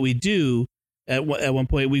 which is what we do. At one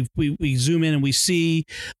point, we zoom in and we see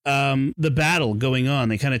the battle going on.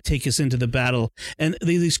 They kind of take us into the battle, and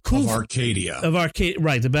these cool of Arcadia,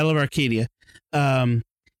 right? The Battle of Arcadia, and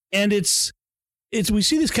it's we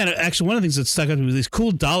see this kind of actually one of the things that stuck out to me was these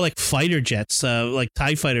cool Dalek fighter jets, like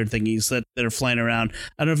TIE fighter thingies that are flying around.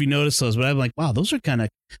 I don't know if you noticed those, but I'm like, wow, those are kind of.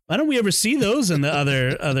 Why don't we ever see those in the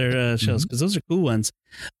other shows? Because those are cool ones.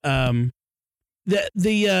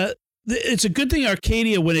 It's a good thing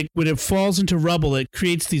Arcadia, when it falls into rubble, it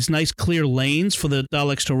creates these nice clear lanes for the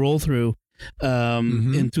Daleks to roll through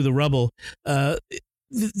into the rubble.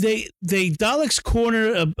 They Daleks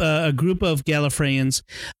corner a group of Gallifreyans,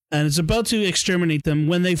 and it's about to exterminate them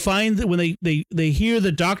when they hear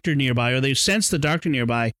the Doctor nearby, or they sense the Doctor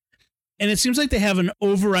nearby. And it seems like they have an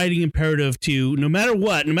overriding imperative to, no matter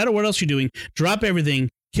what else you're doing, drop everything,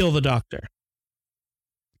 kill the Doctor.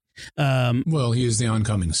 Well, he is the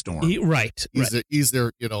oncoming storm. He's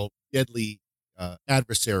their deadly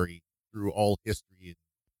adversary through all history.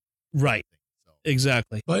 Right. So.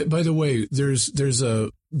 Exactly. By the way, there's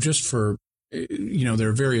a, just for, there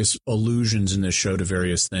are various allusions in this show to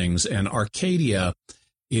various things, and Arcadia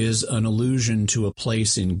is an allusion to a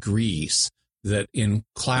place in Greece that in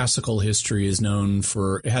classical history is known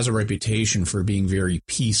for, it has a reputation for being very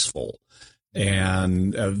peaceful.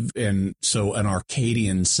 And so an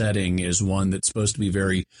Arcadian setting is one that's supposed to be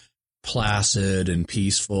very placid and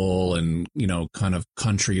peaceful and, kind of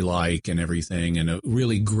country-like and everything, and a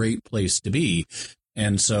really great place to be.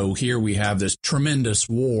 And so here we have this tremendous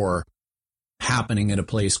war happening at a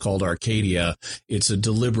place called Arcadia. It's a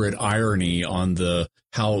deliberate irony on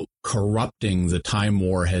how corrupting the Time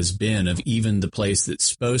War has been, of even the place that's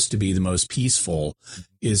supposed to be the most peaceful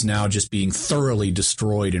is now just being thoroughly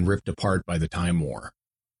destroyed and ripped apart by the Time War.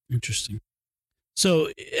 Interesting. So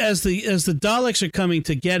as the Daleks are coming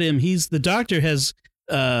to get him, the Doctor has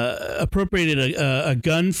appropriated a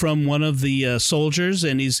gun from one of the soldiers,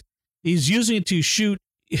 and he's using it to shoot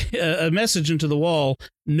a message into the wall,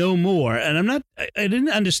 no more. And I didn't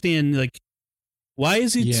understand, like, why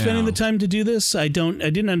is he spending the time to do this? I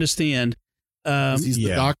didn't understand. He's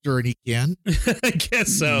the Doctor and he can. I guess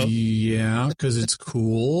so. Yeah, because it's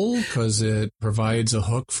cool, because it provides a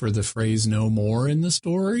hook for the phrase "no more" in the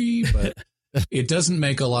story, but it doesn't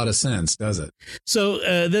make a lot of sense, does it? So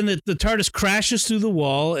then the TARDIS crashes through the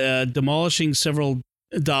wall, demolishing several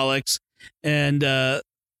Daleks, and the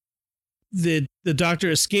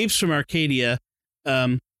Doctor escapes from Arcadia,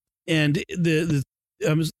 and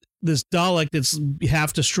this Dalek that's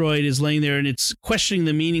half destroyed is laying there, and it's questioning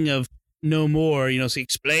the meaning of no more. So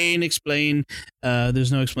explain.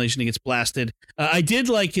 There's no explanation. It gets blasted. I did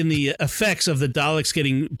like in the effects of the Daleks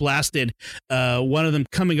getting blasted, one of them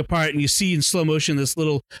coming apart, and you see in slow motion this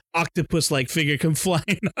little octopus-like figure come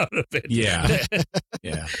flying out of it. Yeah.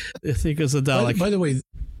 Yeah. I think it was the Dalek. By the way,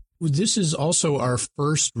 this is also our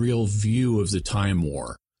first real view of the Time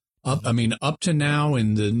War. Up to now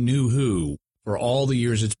in the New Who, for all the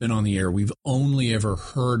years it's been on the air, we've only ever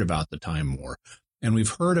heard about the Time War. And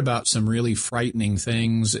we've heard about some really frightening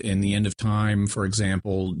things in The End of Time. For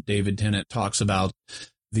example, David Tennant talks about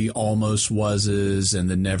the almost wases and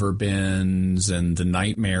the never beens and the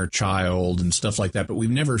nightmare child and stuff like that, but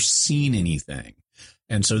we've never seen anything.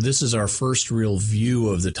 And so this is our first real view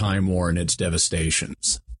of the Time War and its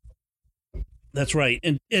devastations. That's right.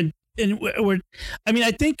 And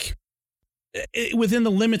I think within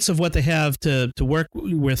the limits of what they have to work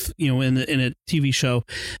with, in a TV show,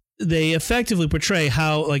 they effectively portray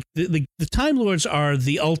how, like, the Time Lords are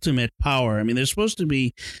the ultimate power. I mean, they're supposed to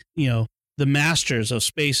be, the masters of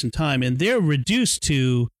space and time, and they're reduced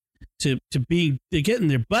to being, they're getting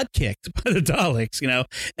their butt kicked by the Daleks,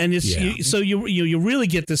 and it's so you really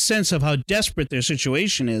get the sense of how desperate their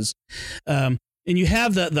situation is, and you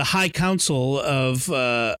have the High Council of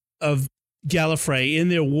Gallifrey in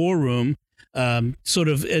their war room. Sort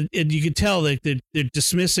of, you could tell that they're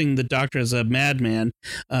dismissing the Doctor as a madman.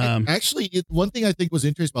 Actually, one thing I think was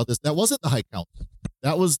interesting about this, that wasn't the High Council.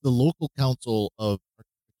 That was the local council of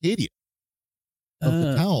Arcadia, of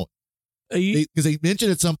the town. Because they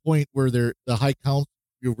mentioned at some point where the High Council,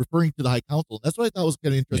 you're referring to the High Council. That's what I thought was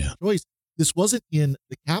kind of interesting choice. This wasn't in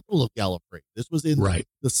the capital of Gallifrey. This was in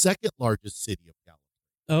the second largest city of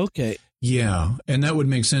Gallifrey. Okay. Yeah, and that would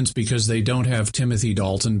make sense because they don't have Timothy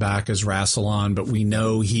Dalton back as Rassilon, but we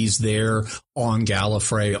know he's there on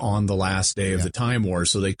Gallifrey on the last day of the Time War,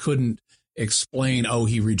 so they couldn't explain,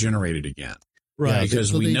 he regenerated again. Right.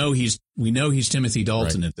 Because we know he's Timothy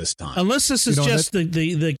Dalton at this time. Unless this is just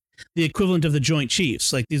the equivalent of the Joint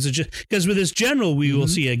Chiefs. Like these are just because with this general we will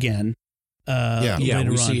see again.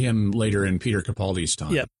 We see him later in Peter Capaldi's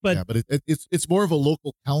time. Yeah, but it's more of a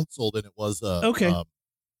local council than it was.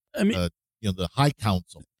 I mean, the High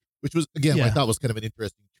Council, which was again, I thought was kind of an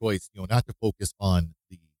interesting choice. Not to focus on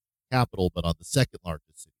the capital, but on the second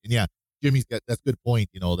largest city. And Jimmy's got that's a good point.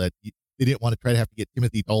 That they didn't want to have to get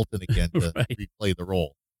Timothy Dalton again to replay the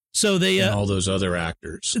role. So they and all those other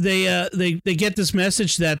actors. They get this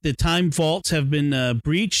message that the time vaults have been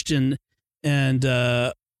breached and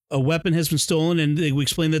a weapon has been stolen, and they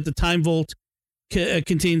explain that the time vault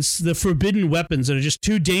contains the forbidden weapons that are just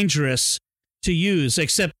too dangerous to use,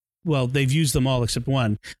 except they've used them all except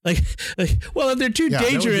one. If they're too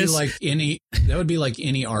dangerous, that would be like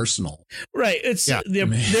any arsenal, right?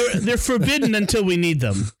 They're forbidden until we need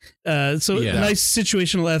them. Nice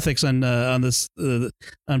situational ethics on this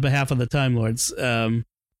on behalf of the Time Lords. And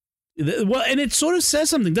it sort of says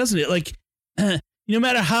something, doesn't it? Like, no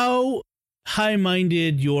matter how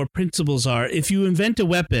high-minded your principles are, if you invent a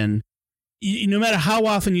weapon, no matter how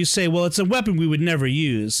often you say, "Well, it's a weapon we would never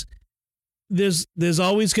use." There's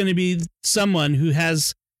always going to be someone who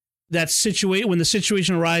has that situation. When the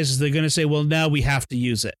situation arises, they're going to say, well, now we have to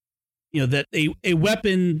use it. That a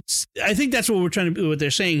weapon, I think that's what we're trying to do. What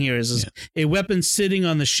they're saying here is a weapon sitting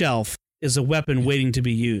on the shelf is a weapon waiting to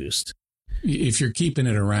be used. If you're keeping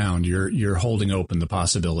it around, you're holding open the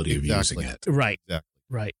possibility of using it. Right. Exactly.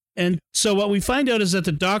 Right. And so what we find out is that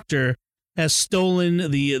the Doctor has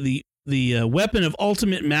stolen the weapon of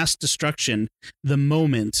ultimate mass destruction, the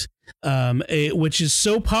Moment, which is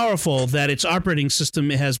so powerful that its operating system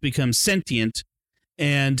has become sentient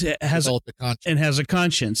and has a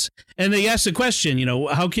conscience. And they ask the question,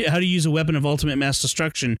 how do you use a weapon of ultimate mass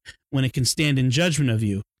destruction when it can stand in judgment of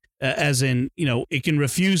you, as in, it can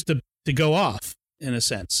refuse to go off in a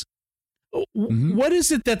sense. Mm-hmm. What is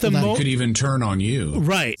it that the Moment could even turn on you?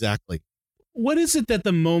 Right. Exactly. What is it that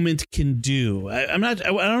the Moment can do? I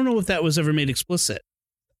don't know if that was ever made explicit.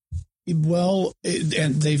 Well,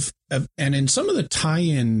 and in some of the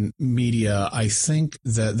tie-in media, I think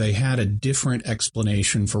that they had a different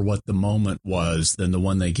explanation for what the Moment was than the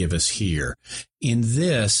one they give us here. In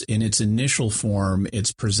this, in its initial form,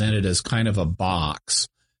 it's presented as kind of a box.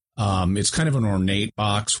 It's kind of an ornate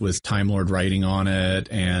box with Time Lord writing on it,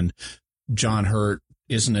 and John Hurt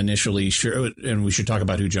isn't initially sure, and we should talk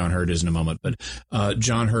about who John Hurt is in a moment, but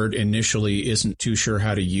John Hurt initially isn't too sure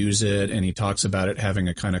how to use it, and he talks about it having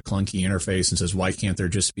a kind of clunky interface and says, why can't there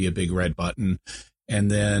just be a big red button?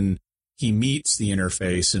 And then he meets the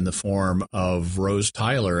interface in the form of Rose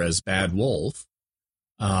Tyler as Bad Wolf,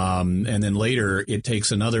 and then later it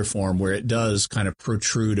takes another form where it does kind of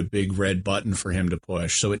protrude a big red button for him to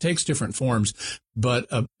push. So it takes different forms, but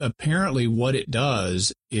apparently what it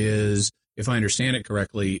does is, if I understand it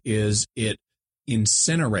correctly, is it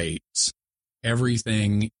incinerates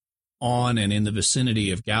everything on and in the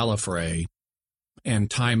vicinity of Gallifrey and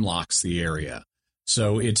time locks the area.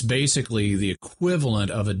 So it's basically the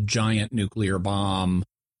equivalent of a giant nuclear bomb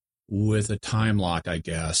with a time lock, I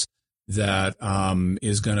guess, that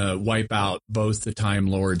is going to wipe out both the Time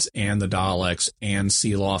Lords and the Daleks and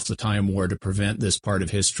seal off the Time War to prevent this part of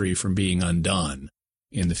history from being undone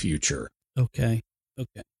in the future. Okay.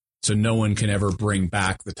 So no one can ever bring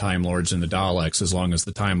back the Time Lords and the Daleks as long as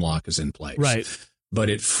the time lock is in place. Right. But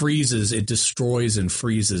it destroys and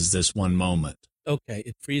freezes this one moment. Okay.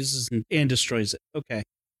 It freezes and destroys it. Okay.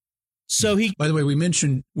 So by the way, we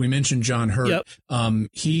mentioned John Hurt. Yep.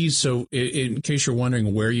 In case you're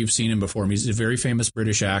wondering where you've seen him before, he's a very famous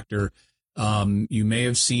British actor. You may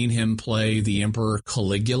have seen him play the Emperor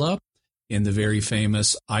Caligula in the very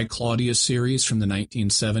famous I, Claudius series from the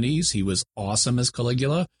 1970s. He was awesome as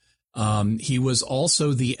Caligula. He was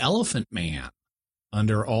also the Elephant Man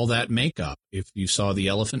under all that makeup. If you saw the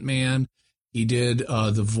Elephant Man, he did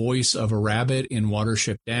the voice of a rabbit in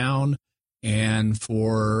Watership Down. And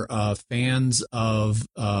for fans of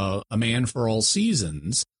A Man for All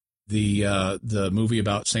Seasons, the movie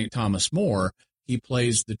about St. Thomas More, he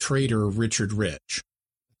plays the traitor Richard Rich.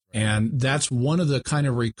 And that's one of the kind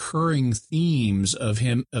of recurring themes of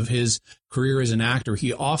his career as an actor.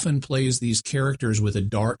 He often plays these characters with a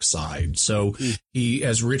dark side. So he,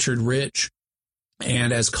 as Richard Rich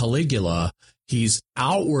and as Caligula, he's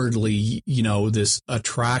outwardly, this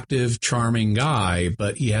attractive, charming guy,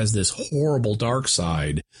 but he has this horrible dark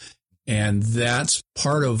side. And that's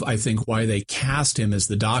part of, I think, why they cast him as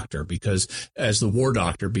the doctor, as the war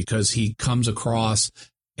doctor, because he comes across,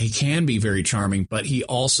 he can be very charming, but he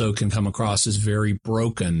also can come across as very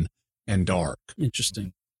broken and dark.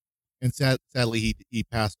 Interesting. And sadly, he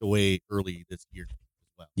passed away early this year as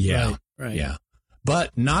well. Yeah. Right. Yeah.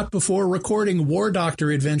 But not before recording War Doctor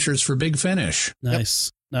Adventures for Big Finish.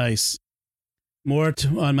 Nice. Yep. Nice. More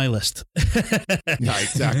on my list. Yeah,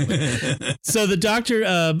 exactly. So the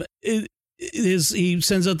doctor, he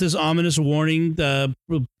sends out this ominous warning,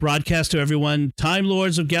 broadcast to everyone: Time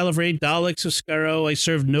Lords of Gallifrey, Daleks of Skaro, I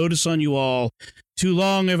served notice on you all. Too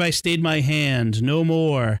long have I stayed my hand. No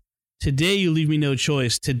more. Today you leave me no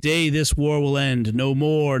choice. Today this war will end. No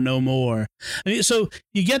more, no more. I mean, so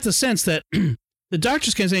you get the sense that the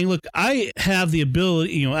doctor's kind of saying, look, I have the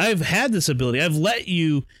ability, I've had this ability. I've let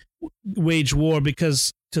you wage war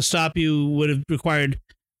because to stop you would have required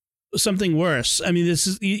something worse. I mean, this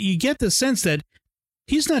is you get the sense that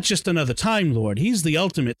he's not just another Time Lord. He's the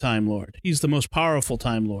ultimate Time Lord. He's the most powerful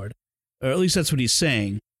Time Lord, or at least that's what he's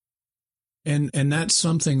saying. And that's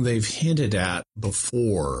something they've hinted at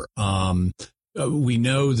before. We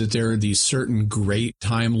know that there are these certain great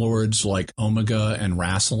Time Lords like Omega and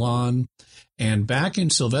Rassilon. And back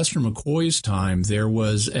in Sylvester McCoy's time, there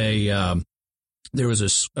was a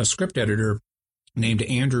script editor named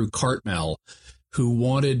Andrew Cartmel who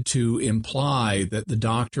wanted to imply that the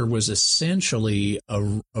Doctor was essentially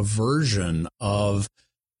a version of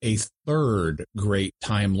a third great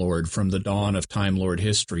Time Lord from the dawn of Time Lord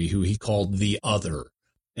history, who he called the Other.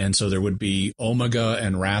 And so there would be Omega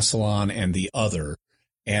and Rassilon and the Other,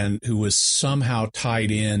 and who was somehow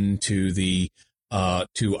tied in to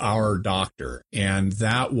to our Doctor. And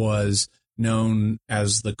that was known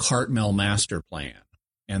as the Cartmel Master Plan.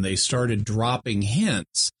 And they started dropping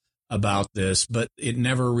hints about this, but it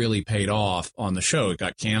never really paid off on the show. It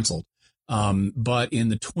got canceled. But in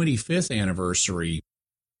the 25th anniversary,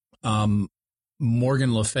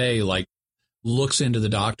 Morgan Le Fay looks into the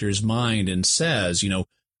Doctor's mind and says,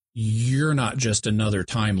 you're not just another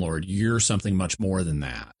Time Lord. You're something much more than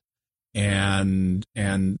that. And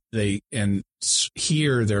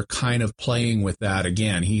here they're kind of playing with that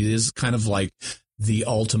again. He is kind of like the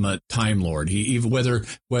ultimate Time Lord.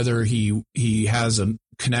 Whether he has a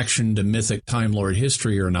connection to mythic Time Lord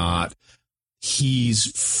history or not,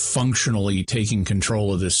 he's functionally taking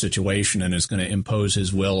control of this situation and is going to impose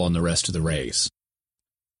his will on the rest of the race.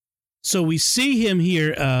 So we see him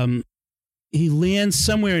here. He lands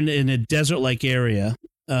somewhere in a desert-like area,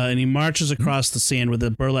 and he marches across the sand with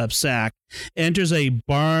a burlap sack, enters a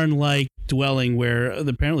barn-like dwelling where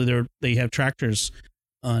apparently they have tractors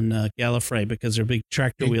on Gallifrey because they're big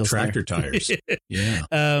tractor wheels. Tractor tires. Yeah.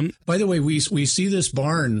 By the way, we see this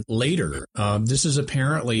barn later. This is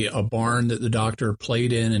apparently a barn that the Doctor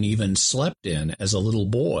played in and even slept in as a little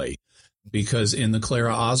boy, because in the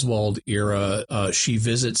Clara Oswald era, she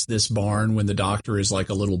visits this barn when the Doctor is like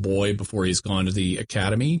a little boy before he's gone to the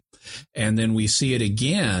academy. And then we see it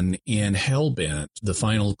again in Hellbent, the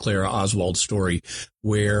final Clara Oswald story,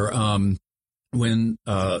 where when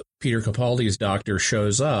Peter Capaldi's Doctor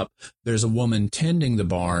shows up, there's a woman tending the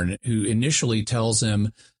barn who initially tells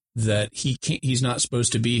him that he's not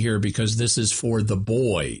supposed to be here because this is for the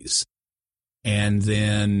boys. And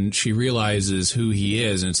then she realizes who he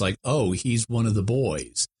is, and it's like, oh, he's one of the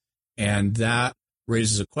boys. And that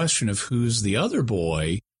raises a question of who's the other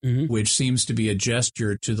boy, which seems to be a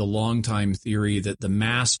gesture to the longtime theory that the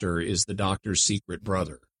Master is the Doctor's secret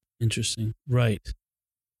brother. Interesting. Right.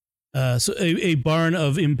 So a barn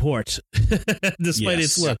of import, despite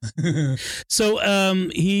its look. So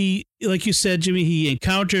he, like you said, Jimmy, he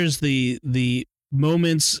encounters the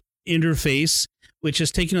Moment's interface, which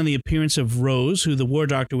has taken on the appearance of Rose, who the War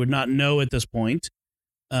Doctor would not know at this point.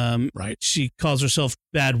 Right. She calls herself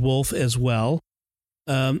Bad Wolf as well.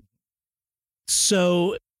 Another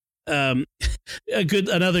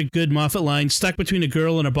good Moffat line: "Stuck between a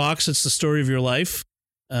girl and a box. It's the story of your life."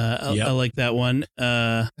 I like that one.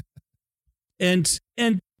 And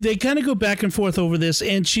they kind of go back and forth over this,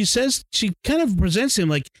 and she kind of presents him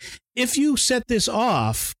like, if you set this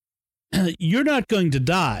off, you're not going to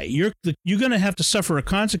die. You're going to have to suffer a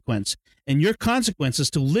consequence, and your consequence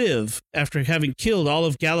is to live after having killed all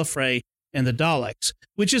of Gallifrey and the Daleks,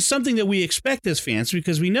 which is something that we expect as fans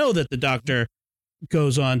because we know that the Doctor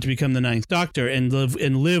goes on to become the Ninth Doctor and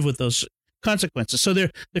live with those consequences. So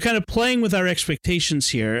they're kind of playing with our expectations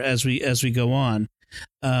here as we go on.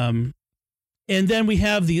 And then we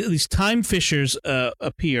have these time fissures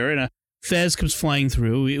appear, and a Fez comes flying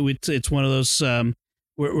through. It's one of those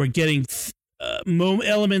we're getting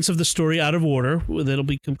elements of the story out of order that'll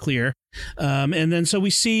become clear, and then so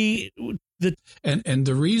we see the and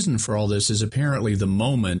the reason for all this is apparently the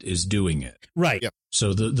moment is doing it right. Yep.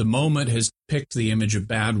 So the moment has picked the image of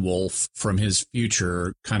Bad Wolf from his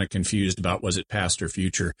future, kind of confused about was it past or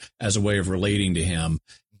future, as a way of relating to him,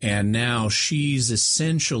 and now she's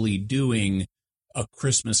essentially doing a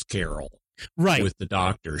Christmas Carol Right. with the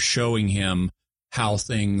Doctor, showing him how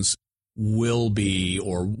things will be,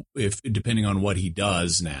 or if depending on what he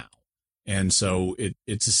does now. And so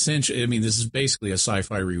it's essentially, I mean, this is basically a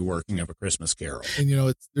sci-fi reworking of A Christmas Carol. And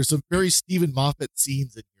there's some very Stephen Moffat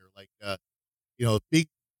scenes in here, like big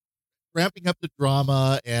ramping up the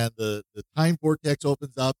drama, and the time vortex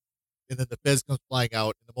opens up, and then the Fez comes flying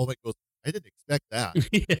out, and the moment goes, I didn't expect that.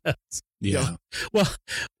 Yes. Yeah. Well,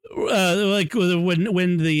 like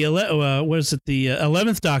when the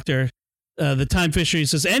 11th Doctor, the time fisher, he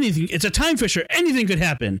says anything. It's a time fisher. Anything could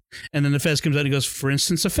happen. And then the Fez comes out and he goes, for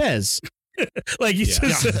instance, a Fez. Like he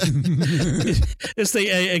says, it's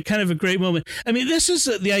a kind of a great moment. I mean, this is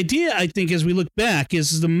the idea. I think as we look back,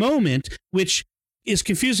 is the moment which is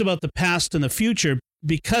confused about the past and the future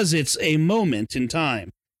because it's a moment in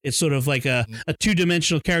time. It's sort of like a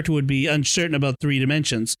two-dimensional character would be uncertain about three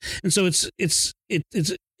dimensions, and so it's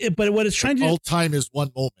but what it's trying to do, all time is one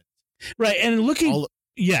moment, right? And looking,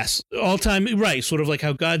 yes, all time, right? Sort of like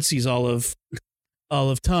how God sees all of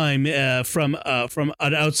time from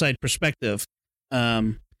an outside perspective,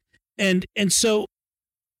 and so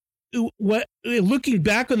what looking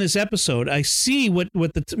back on this episode, I see what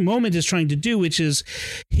the moment is trying to do, which is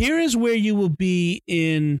here is where you will be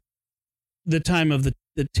in the time of the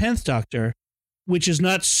 10th Doctor, which is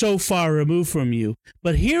not so far removed from you,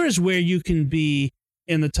 but here is where you can be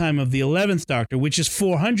in the time of the 11th Doctor, which is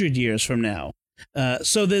 400 years from now.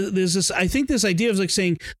 So there's this, I think this idea of like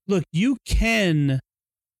saying, look, you can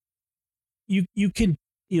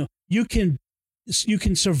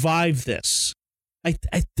survive this. I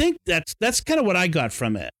think that's kind of what I got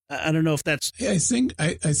from it. I don't know if that's. I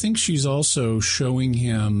think she's also showing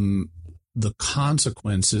him the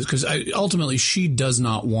consequences, because ultimately she does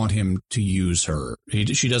not want him to use her.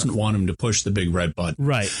 She doesn't want him to push the big red button.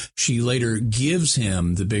 Right. She later gives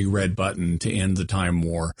him the big red button to end the time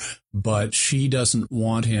war, but she doesn't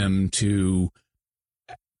want him to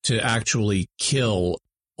actually kill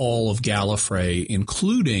all of Gallifrey,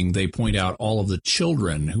 including, they point out, all of the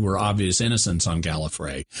children who were obvious innocents on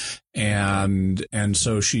Gallifrey. And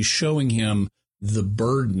so she's showing him the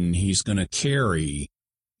burden he's going to carry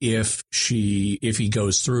if he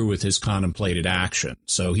goes through with his contemplated action.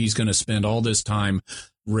 So he's going to spend all this time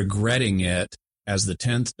regretting it as the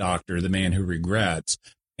 10th Doctor, the man who regrets,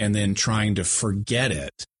 and then trying to forget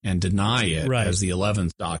it and deny it as the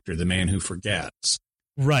 11th Doctor, the man who forgets.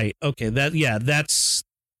 Right. Okay. That's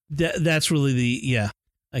really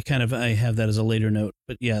I have that as a later note,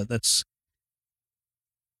 but yeah,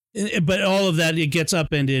 but all of that, it gets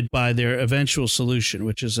upended by their eventual solution,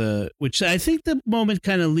 which I think the moment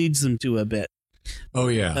kind of leads them to a bit. Oh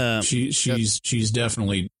yeah. She's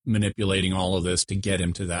definitely manipulating all of this to get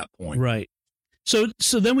him to that point. Right. So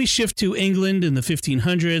then we shift to England in the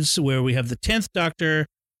 1500s, where we have the 10th Doctor,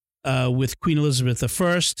 with Queen Elizabeth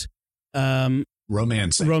I,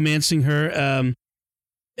 romancing her,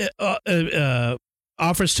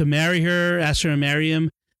 offers to marry her, asks her to marry him.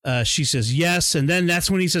 She says yes, and then that's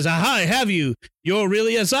when he says, "Aha, I have you. You're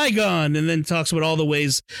really a Zygon," and then talks about all the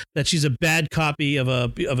ways that she's a bad copy of a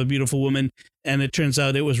beautiful woman, and it turns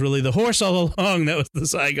out it was really the horse all along that was the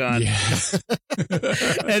Zygon.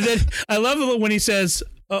 Yeah. And then I love it when he says,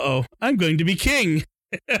 "Uh-oh, I'm going to be king."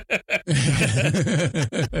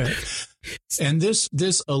 And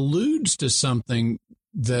this alludes to something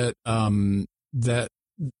that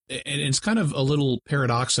and it's kind of a little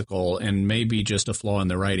paradoxical and maybe just a flaw in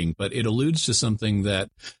the writing, but it alludes to something that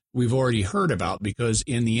we've already heard about, because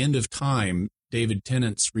in The End of Time, David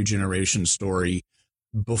Tennant's regeneration story,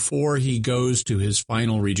 before he goes to his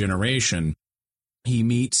final regeneration, he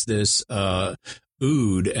meets this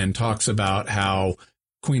Ood and talks about how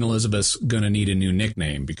Queen Elizabeth's going to need a new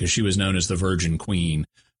nickname because she was known as the Virgin Queen.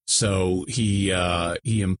 So he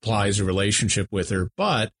implies a relationship with her,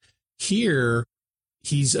 but here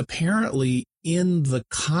he's apparently in the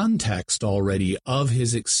context already of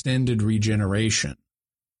his extended regeneration.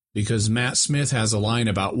 because Matt Smith has a line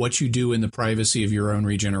about what you do in the privacy of your own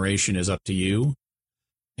regeneration is up to you.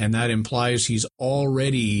 And that implies he's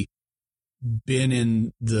already been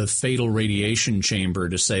in the fatal radiation chamber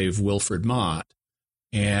to save Wilfred Mott.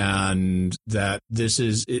 And that this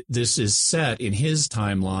is set in his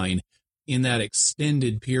timeline in that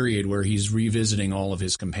extended period where he's revisiting all of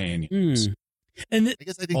his companions. And I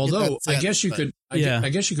guess I didn't although get that sense, I guess you could, I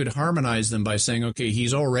guess you could harmonize them by saying, okay,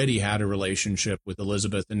 he's already had a relationship with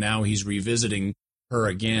Elizabeth, and now he's revisiting her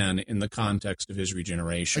again in the context of his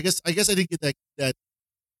regeneration. I guess I didn't get that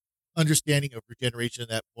understanding of regeneration at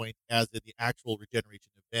that point as in the actual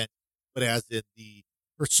regeneration event, but as in the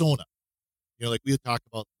persona. You know, like we had talked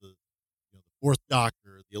about the fourth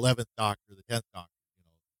Doctor, the 11th Doctor, the 10th Doctor. You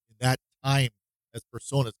know, in that time as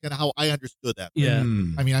persona, it's kind of how I understood that. Yeah. I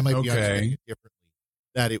mean, I might be understanding it differently.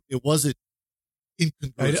 That it wasn't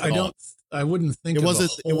incongruous. I wouldn't think it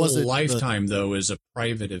wasn't. It wasn't lifetime though as a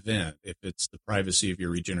private event if it's the privacy of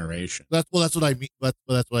your regeneration. That's what I mean. That's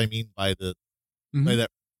what I mean by the by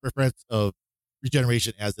that reference of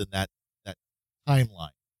regeneration as in that timeline.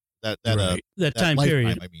 That time lifetime,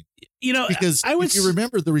 period. I mean, You know, because I would if you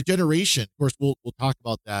remember the regeneration, of course, we'll talk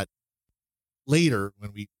about that later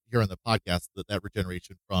when we hear on the podcast that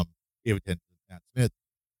regeneration from David Tennant and Matt Smith.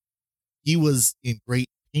 He was in great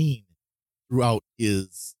pain throughout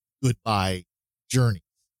his goodbye journey,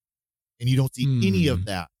 and you don't see any of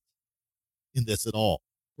that in this at all.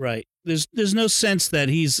 Right. There's no sense that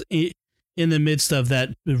he's in the midst of that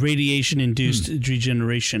radiation-induced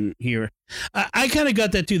regeneration here. I kind of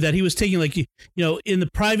got that too, that he was taking, like, in the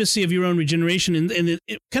privacy of your own regeneration, and it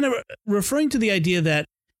kind of referring to the idea that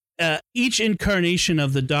each incarnation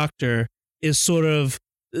of the Doctor is sort of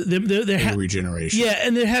regeneration. Yeah,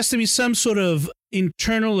 and there has to be some sort of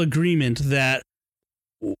internal agreement that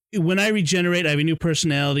when I regenerate, I have a new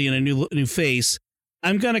personality and a new face.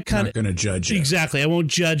 I'm going to kind of going to judge it. Exactly. I won't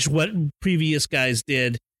judge what previous guys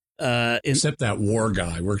did. Except that war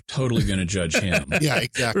guy, we're totally going to judge him. Yeah,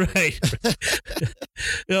 exactly. Right.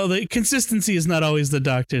 The consistency is not always the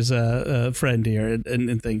Doctor's friend here,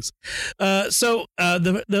 and things. So I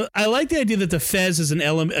like the idea that the Fez is an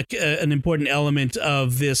element, an important element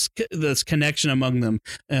of this connection among them.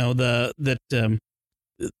 The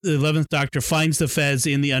 11th Doctor finds the Fez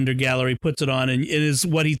in the Undergallery, puts it on, and it is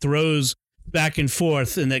what he throws back and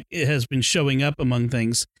forth, and that it has been showing up among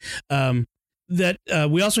things. That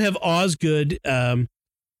we also have Osgood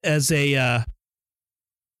as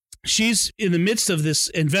she's in the midst of this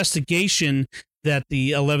investigation that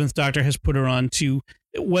the 11th Doctor has put her on to.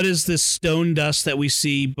 What is this stone dust that we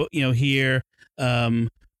see, here in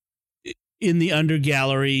the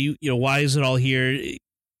Undergallery? Why is it all here?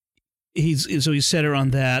 He's set her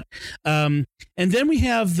on that, and then we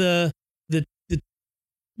have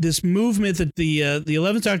this movement that the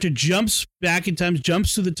 11th Doctor jumps back in time,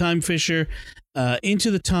 jumps through the time fissure into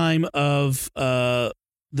the time of the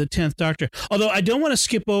 10th Doctor. Although I don't want to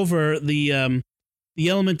skip over the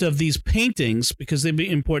element of these paintings, because they'd be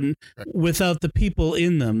important without the people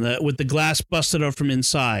in them, with the glass busted out from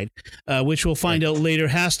inside, which we'll find out later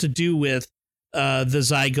has to do with the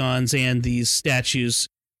Zygons and these statues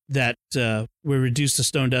that were reduced to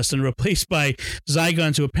stone dust and replaced by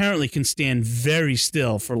Zygons who apparently can stand very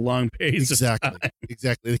still for long periods of time.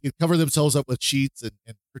 Exactly. They can cover themselves up with sheets and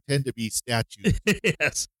pretend to be statues.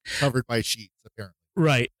 Yes. Covered by sheets, apparently.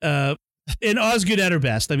 Right. And Osgood at her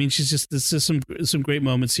best. I mean, this is some great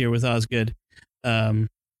moments here with Osgood.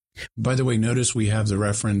 By the way, notice we have the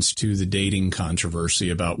reference to the dating controversy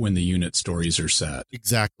about when the unit stories are set.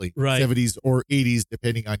 Exactly. Right. 70s or 80s,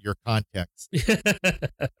 depending on your context.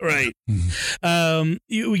 Right.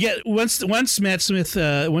 We get once Matt Smith,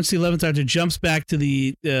 once the 11th Doctor jumps back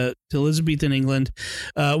to Elizabethan England,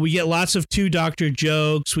 we get lots of two Doctor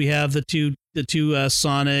jokes. We have the two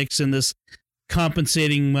Sonics and this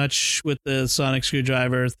compensating much with the sonic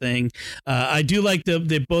screwdriver thing. I do like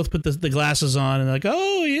they both put the glasses on and they're like,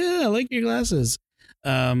 oh yeah, I like your glasses.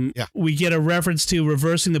 We get a reference to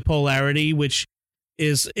reversing the polarity, which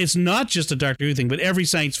it's not just a Doctor Who thing, but every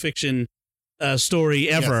science fiction story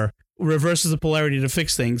ever reverses the polarity to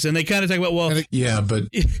fix things. And they kind of talk about, but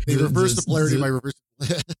they reverse the polarity by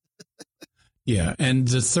reversing. Yeah, and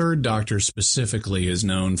the third Doctor specifically is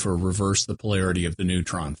known for reverse the polarity of the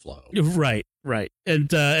neutron flow. Right.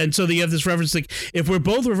 And so you have this reference, like, if we're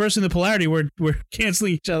both reversing the polarity, we're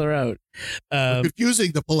canceling each other out. We're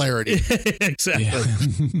confusing the polarity. Exactly.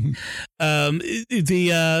 Yeah.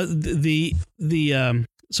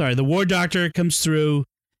 The War Doctor comes through,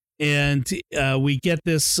 and we get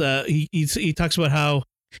this. He talks about how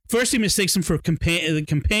first he mistakes them for the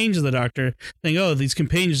companions of the Doctor, saying, "Oh, these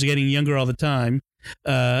companions are getting younger all the time."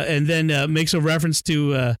 And then makes a reference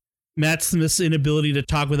to Matt Smith's inability to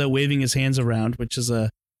talk without waving his hands around, which is a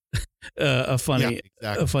funny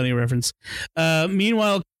reference.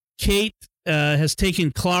 Meanwhile, Kate has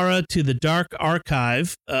taken Clara to the Dark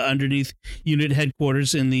Archive underneath unit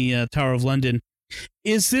headquarters in the Tower of London.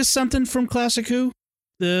 Is this something from Classic Who?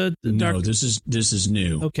 No, this is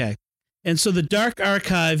new. Okay. And so the Dark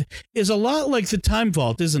Archive is a lot like the Time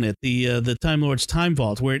Vault, isn't it? The Time Lord's Time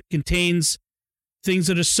Vault, where it contains things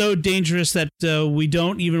that are so dangerous that we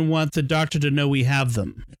don't even want the Doctor to know we have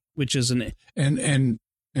them, which is And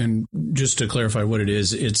just to clarify what it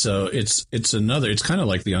is, it's kind of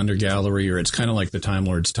like the Undergallery, or it's kind of like the Time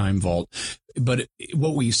Lord's Time Vault. But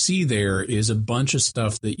what we see there is a bunch of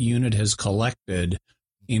stuff that UNIT has collected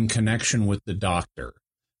in connection with the Doctor.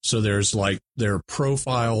 So there are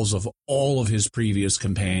profiles of all of his previous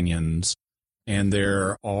companions, and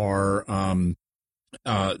there are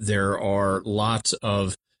lots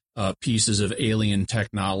of pieces of alien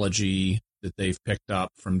technology that they've picked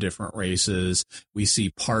up from different races. We see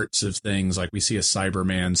parts of things, like we see a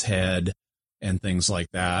Cyberman's head and things like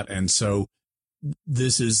that. And so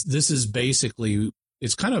this is basically,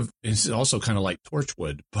 it's also kind of like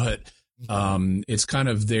Torchwood, but it's kind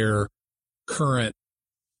of their current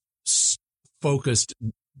focused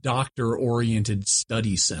Doctor-oriented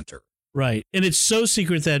study center. Right. And it's so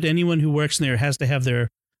secret that anyone who works in there has to have their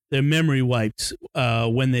memory wiped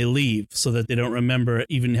when they leave, so that they don't remember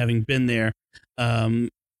even having been there.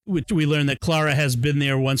 We learned that Clara has been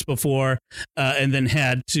there once before, and then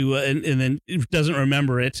had to, and then doesn't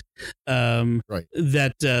remember it. Right.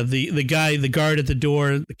 That the guard at the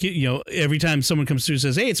door, every time someone comes through,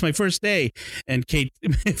 says, "Hey, it's my first day," and Kate,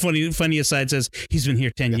 funny aside, says, "He's been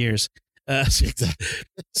here 10 years." Exactly.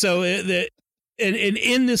 So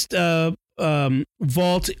in this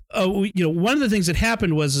vault, one of the things that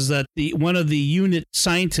happened was that one of the UNIT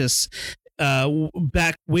scientists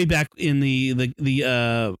way back in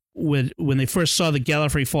the when they first saw the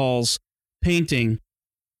Gallifrey Falls painting,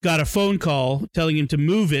 got a phone call telling him to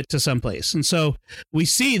move it to someplace. And so we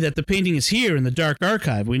see that the painting is here in the Dark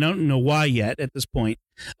Archive. We don't know why yet at this point,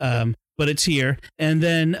 but it's here. And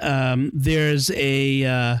then there's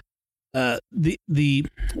the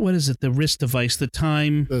what is it? The wrist device, the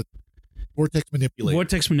time. The vortex manipulator.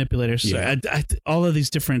 Vortex manipulators. Yeah. I all of these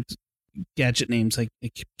different gadget names, I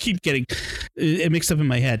keep getting it mixed up in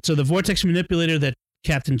my head. So the vortex manipulator that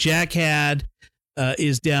Captain Jack had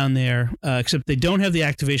is down there, except they don't have the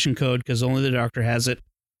activation code because only the Doctor has it.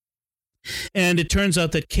 And it turns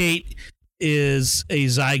out that Kate is a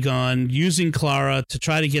Zygon using Clara to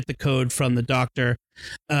try to get the code from the Doctor,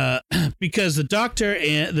 because the Doctor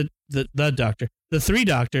and the three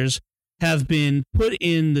Doctors have been put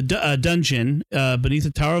in the dungeon beneath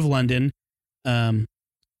the Tower of London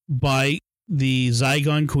by the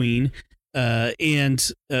Zygon Queen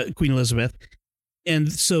and Queen Elizabeth.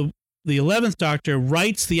 And so the 11th Doctor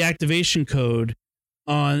writes the activation code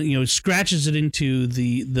on, scratches it into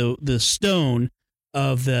the stone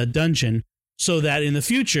of the dungeon, so that in the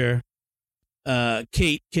future,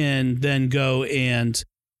 Kate can then go and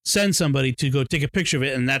send somebody to go take a picture of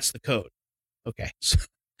it, and that's the code. Okay. So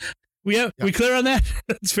we clear on that?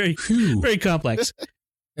 It's very, very complex.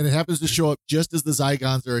 And it happens to show up just as the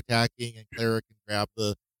Zygons are attacking, and Clara can grab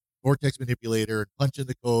the vortex manipulator and punch in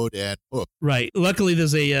the code and book. Right. Luckily,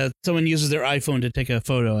 there's someone uses their iPhone to take a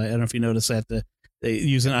photo. I don't know if you noticed that. They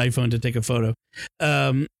use an iPhone to take a photo.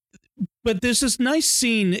 But there's this nice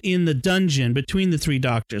scene in the dungeon between the three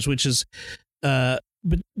Doctors, which is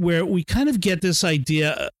where we kind of get this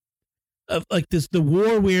idea of like the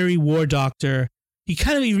war-weary War Doctor. He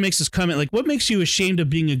kind of even makes this comment, like, "What makes you ashamed of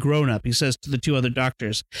being a grown-up?" he says to the two other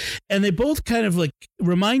Doctors. And they both kind of like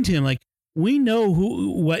remind him, like, we know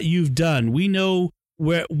what you've done. We know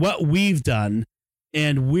what we've done,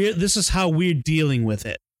 and this is how we're dealing with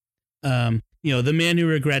it. The man who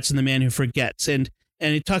regrets and the man who forgets. And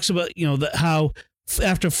it talks about, how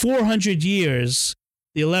after 400 years,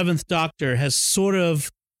 the 11th Doctor has sort of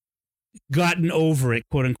gotten over it,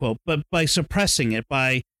 quote unquote, but by suppressing it,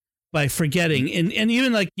 by forgetting. And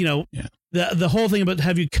even like, the whole thing about,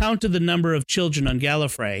 have you counted the number of children on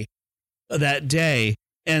Gallifrey that day?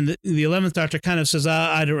 And the 11th Doctor kind of says,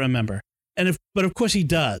 I don't remember. But of course he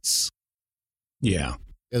does. Yeah.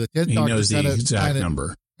 Yeah, the 10th he Doctor knows the exact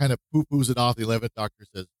number. Kind of poo-poos it off. The 11th Doctor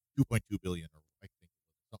says 2.2 billion, or I think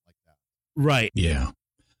something like that. Right. Yeah.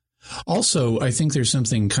 Also, I think there's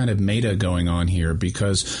something kind of meta going on here,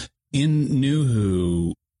 because in New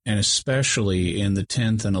Who and especially in the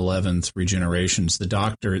 10th and 11th regenerations,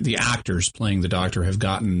 the actors playing the Doctor have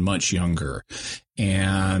gotten much younger.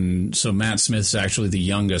 And so Matt Smith is actually the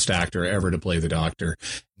youngest actor ever to play the Doctor.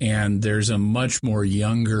 And there's a much more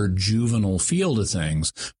younger, juvenile feel to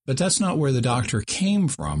things. But that's not where the Doctor came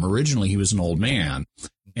from. Originally, he was an old man.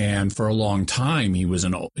 And for a long time, he was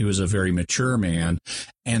a very mature man.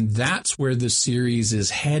 And that's where the series is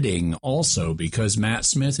heading also, because Matt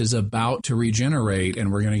Smith is about to regenerate and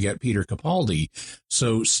we're going to get Peter Capaldi.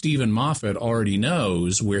 So Stephen Moffat already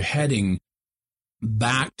knows we're heading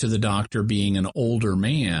back to the Doctor being an older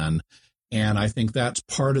man. And I think that's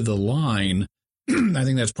part of the line. I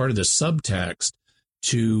think that's part of the subtext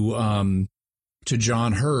to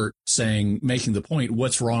John Hurt making the point,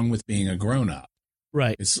 what's wrong with being a grown-up?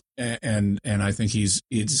 Right. And I think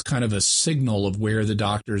it's kind of a signal of where the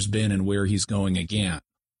Doctor's been and where he's going again.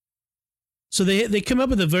 So they come up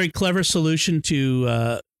with a very clever solution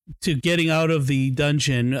to getting out of the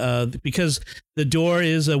dungeon because the door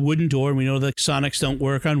is a wooden door, and we know the sonics don't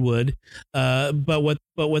work on wood. But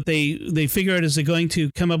what they figure out is they're going to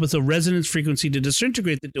come up with a resonance frequency to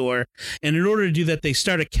disintegrate the door, and in order to do that, they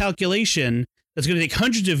start a calculation that's going to take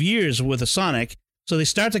hundreds of years with a sonic. So they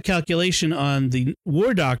start the calculation on the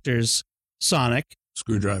War Doctor's sonic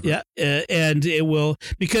screwdriver. Yeah, and it will,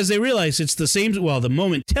 because they realize it's the same. Well, the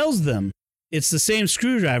moment tells them it's the same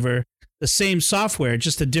screwdriver, the same software,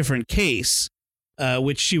 just a different case,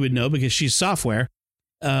 which she would know because she's software.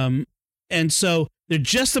 And so they're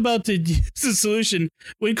just about to use the solution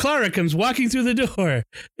when Clara comes walking through the door,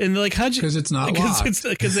 and they're like, "How'd you?" Because it's not locked.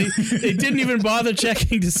 Because they didn't even bother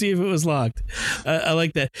checking to see if it was locked. I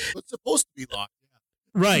like that. It's supposed to be locked.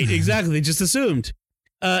 Right, exactly. They just assumed.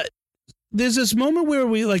 There's this moment where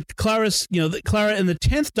we Clara and the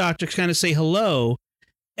 10th Doctor kind of say hello,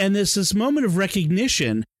 and there's this moment of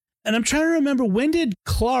recognition. And I'm trying to remember, when did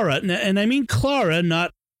Clara, and I mean Clara,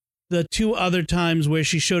 not the two other times where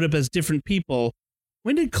she showed up as different people,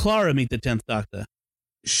 when did Clara meet the 10th Doctor?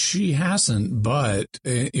 She hasn't, but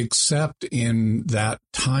except in that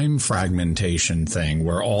time fragmentation thing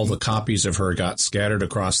where all the copies of her got scattered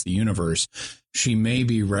across the universe, she may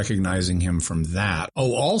be recognizing him from that.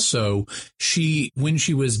 Oh, also, when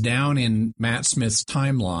she was down in Matt Smith's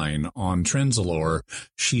timeline on Trenzalore,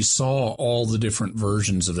 she saw all the different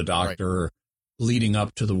versions of the Doctor leading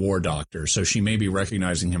up to the War Doctor. So she may be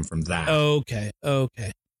recognizing him from that. Okay. All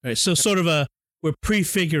right. So sort of we're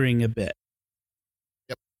prefiguring a bit.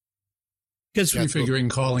 Because prefiguring,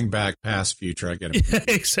 calling back, past, future. I get it.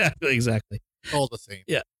 Exactly. All the same.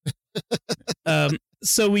 Yeah.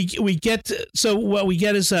 So what we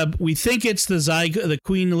get is we think it's the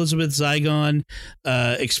Queen Elizabeth Zygon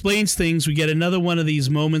explains things. We get another one of these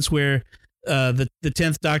moments where the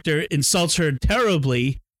 10th Doctor insults her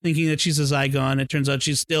terribly, thinking that she's a Zygon. It turns out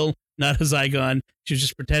she's still not a Zygon. She was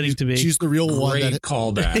just pretending to be. She's the real one. Great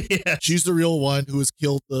callback. Yeah. She's the real one who has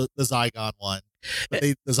killed the Zygon one. But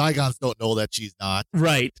the Zygons don't know that she's not.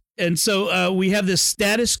 Right. And so we have this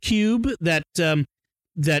status cube that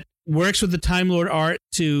works with the Time Lord art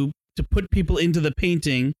to put people into the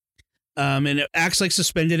painting, and it acts like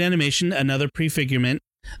suspended animation, another prefigurement.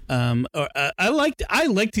 I liked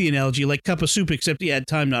the analogy, like cup of soup, except you had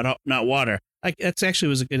time, not water. That's actually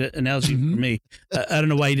was a good analogy for me. I don't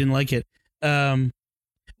know why you didn't like it.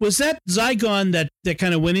 Was that Zygon that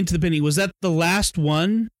kind of went into the painting? Was that the last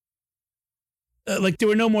one? There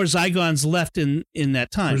were no more Zygons left in that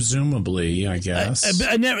time. Presumably, I guess.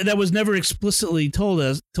 That was never explicitly told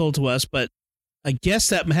to us, but I guess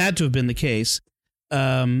that had to have been the case.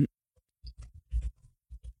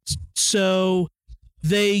 So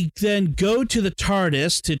they then go to the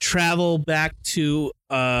TARDIS to travel back to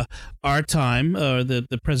our time, or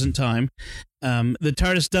the present time. The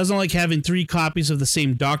TARDIS doesn't like having 3 copies of the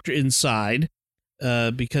same Doctor inside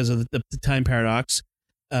because of the time paradox.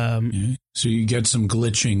 So you get some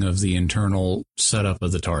glitching of the internal setup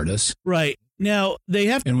of the TARDIS. Right. Now they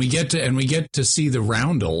have, and we get to see the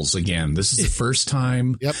Roundels again. This is the first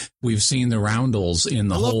time we've seen the Roundels in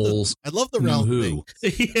the whole. I love the Round Who.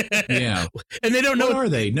 Yeah, and they don't know what are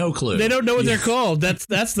they? No clue. They don't know what they're called. That's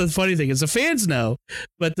the funny thing is the fans know,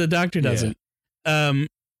 but the Doctor doesn't.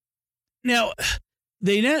 Now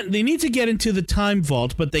they need to get into the Time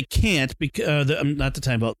Vault, but they can't because not the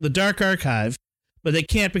Time Vault, the Dark Archive. But they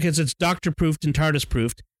can't because it's Doctor-proofed and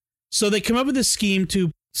TARDIS-proofed. So they come up with a scheme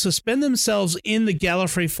to suspend themselves in the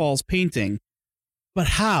Gallifrey Falls painting. But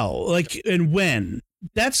how? And when?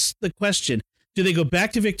 That's the question. Do they go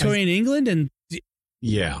back to Victorian England?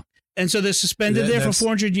 Yeah. And so they're suspended there for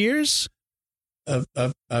 400 years?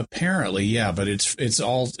 Apparently, yeah, but it's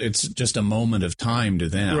just a moment of time to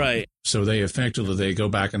them, Right? So they go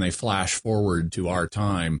back and they flash forward to our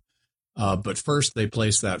time. But first, they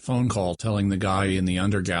place that phone call telling the guy in the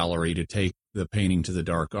undergallery to take the painting to the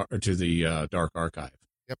dark archive.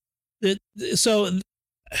 Yep. So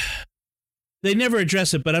they never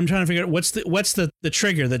address it, but I'm trying to figure out what's the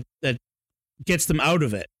trigger that gets them out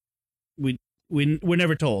of it. We're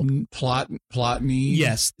never told. Plot need.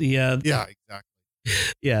 Yes, Yeah, exactly.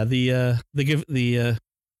 yeah, the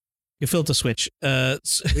gefilte switch. They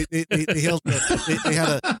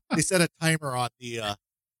set a timer on the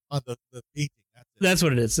painting. That's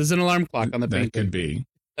what it is. There's an alarm clock on the painting. That could be.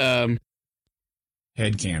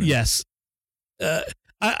 Headcanon. Yes.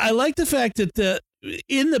 I like the fact that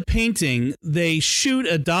in the painting they shoot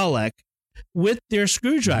a Dalek with their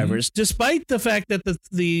screwdrivers, despite the fact that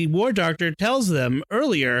the War Doctor tells them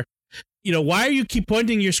earlier, why are you keep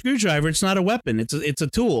pointing your screwdriver? It's not a weapon. It's a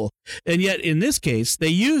tool. And yet in this case, they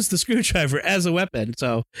use the screwdriver as a weapon.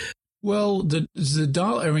 So, well, the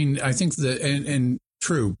Dalek. I mean, I think and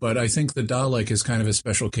true, but I think the Dalek is kind of a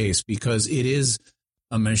special case because it is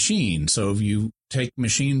a machine. So if you take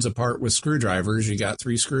machines apart with screwdrivers, you got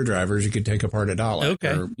 3 screwdrivers, you could take apart a Dalek,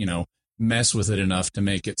 okay, or mess with it enough to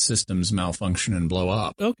make its systems malfunction and blow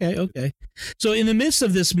up. Okay. So in the midst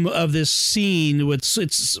of this scene,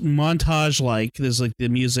 it's montage like, there's like the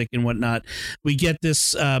music and whatnot, we get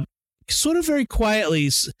this sort of very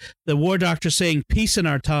quietly the War Doctor saying "peace in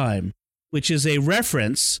our time," which is a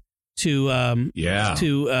reference to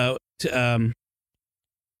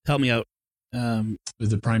help me out.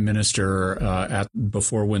 The Prime Minister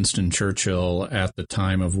before Winston Churchill at the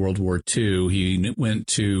time of World War II, he went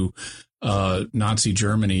to Nazi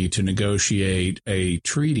Germany to negotiate a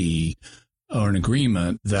treaty or an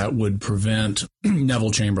agreement that would prevent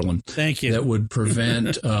Neville Chamberlain. Thank you. That would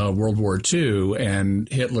prevent World War II, and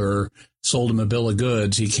Hitler sold him a bill of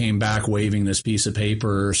goods. He came back waving this piece of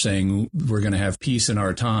paper saying, "We're going to have peace in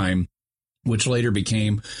our time," which later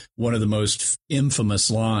became one of the most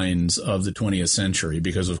infamous lines of the 20th century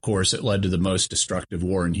because, of course, it led to the most destructive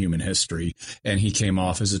war in human history, and he came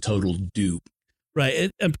off as a total dupe.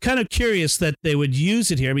 Right. I'm kind of curious that they would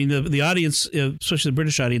use it here. I mean, the audience, especially the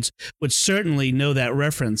British audience, would certainly know that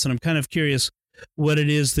reference, and I'm kind of curious what it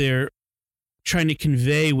is they're trying to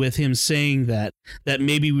convey with him saying that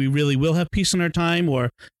maybe we really will have peace in our time, or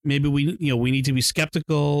maybe we need to be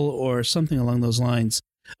skeptical or something along those lines.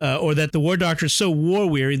 Or that the War Doctor is so war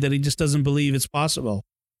weary that he just doesn't believe it's possible.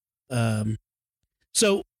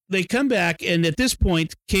 So they come back, and at this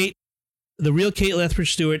point, Kate, the real Kate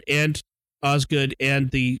Lethbridge Stewart, and Osgood and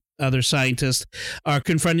the other scientist are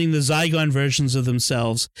confronting the Zygon versions of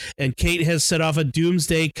themselves. And Kate has set off a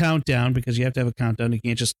doomsday countdown, because you have to have a countdown. You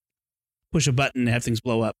can't just push a button and have things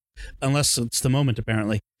blow up, unless it's the moment,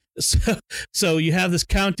 apparently. So you have this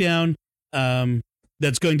countdown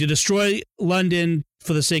that's going to destroy London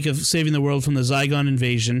for the sake of saving the world from the Zygon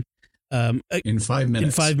invasion. In 5 minutes.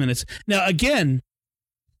 In 5 minutes. Now, again,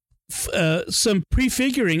 some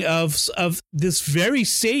prefiguring of this very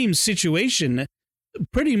same situation,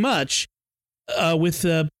 pretty much, with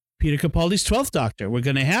Peter Capaldi's 12th Doctor. We're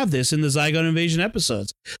going to have this in the Zygon invasion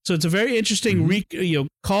episodes. So it's a very interesting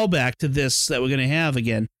callback to this that we're going to have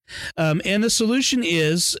again. And the solution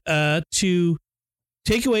is to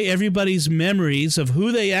take away everybody's memories of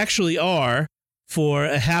who they actually are for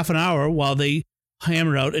a half an hour while they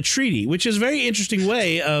hammer out a treaty, which is a very interesting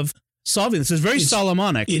way of solving this. It's very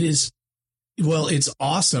Solomonic. It is. Well, it's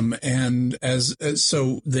awesome. And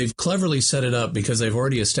so they've cleverly set it up because they've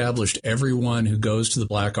already established everyone who goes to the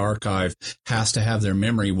Black Archive has to have their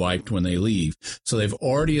memory wiped when they leave. So they've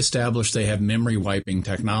already established they have memory wiping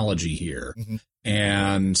technology here. Mm-hmm.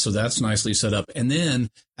 And so that's nicely set up. And then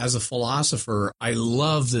as a philosopher, I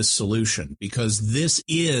love this solution because this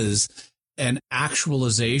is an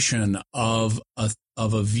actualization of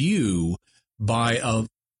a view by a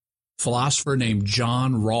philosopher named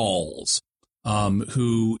John Rawls,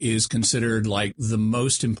 who is considered like the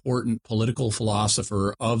most important political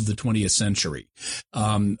philosopher of the 20th century.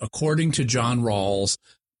 According to John Rawls,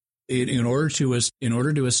 in order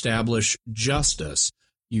to establish justice,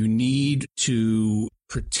 you need to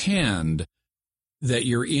pretend that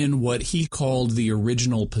you're in what he called the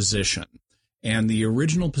original position. And the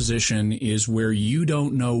original position is where you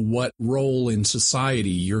don't know what role in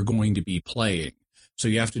society you're going to be playing. So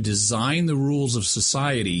you have to design the rules of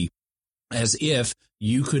society as if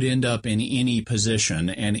you could end up in any position.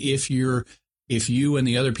 And if you and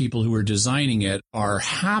the other people who are designing it are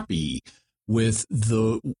happy with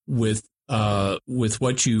with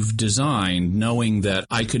what you've designed, knowing that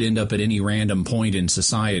I could end up at any random point in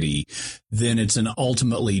society, then it's an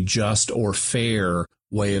ultimately just or fair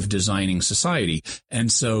way of designing society.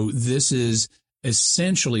 And so this is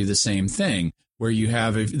essentially the same thing, where you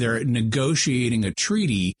have, if they're negotiating a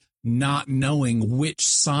treaty, not knowing which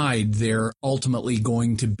side they're ultimately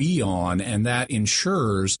going to be on, and that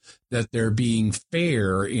ensures that they're being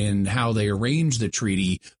fair in how they arrange the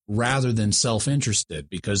treaty rather than self-interested,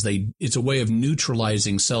 because it's a way of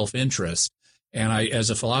neutralizing self-interest. And as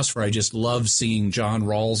a philosopher, I just love seeing John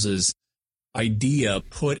Rawls's idea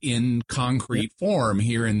put in concrete form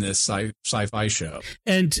here in this sci-fi show.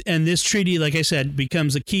 And this treaty, like I said,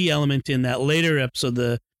 becomes a key element in that later episode,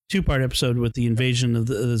 the two-part episode with the invasion of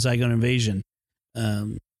the Zygon invasion.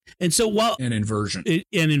 And so while an inversion,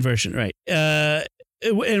 right.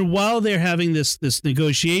 And while they're having this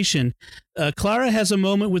negotiation, Clara has a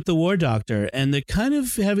moment with the War Doctor, and they're kind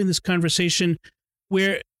of having this conversation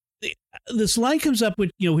where this line comes up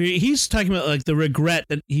with, he's talking about like the regret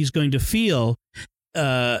that he's going to feel,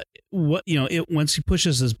 once he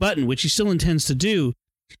pushes this button, which he still intends to do.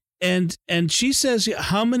 And she says,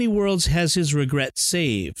 how many worlds has his regret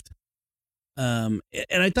saved? And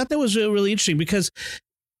I thought that was really interesting, because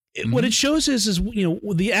what it shows is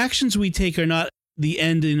the actions we take are not the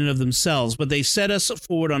end in and of themselves, but they set us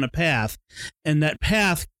forward on a path, and that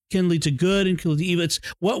path can lead to good and can lead to evil. It's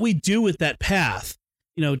what we do with that path.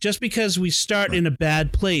 Just because we start in a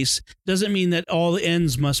bad place doesn't mean that all the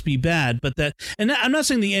ends must be bad, and I'm not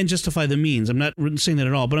saying the end justify the means. I'm not saying that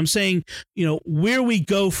at all, but I'm saying, where we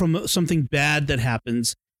go from something bad that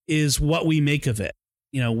happens is what we make of it.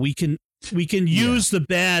 We can use the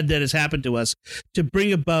bad that has happened to us to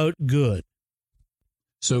bring about good.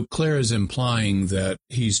 So Claire is implying that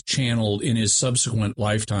he's channeled in his subsequent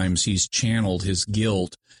lifetimes, he's channeled his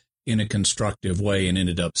guilt in a constructive way and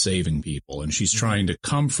ended up saving people. And she's trying to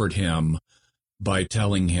comfort him by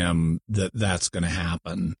telling him that that's going to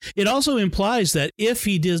happen. It also implies that if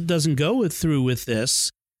he doesn't go through with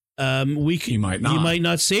this, he might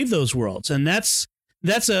not save those worlds. And that's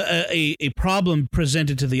a problem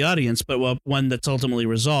presented to the audience, but one that's ultimately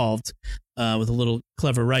resolved with a little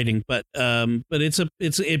clever writing. But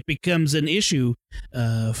it becomes an issue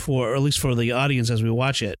or at least for the audience as we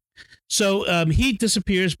watch it. So he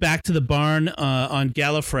disappears back to the barn on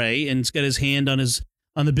Gallifrey, and he's got his hand on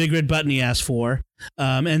the big red button he asked for.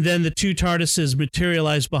 And then the two TARDISes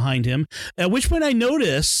materialize behind him, at which point I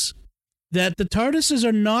notice that the TARDISes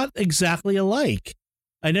are not exactly alike.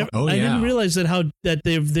 I didn't realize that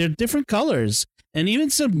they're different colors, and even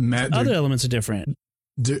some other elements are different.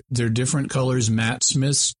 They're different colors. Matt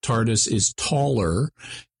Smith's TARDIS is taller,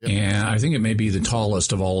 and I think it may be the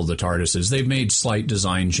tallest of all of the TARDISes. They've made slight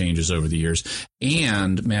design changes over the years,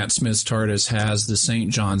 and Matt Smith's TARDIS has the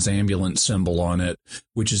St. John's ambulance symbol on it,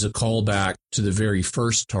 which is a callback to the very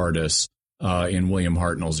first TARDIS in William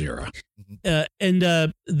Hartnell's era.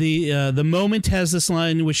 The moment has this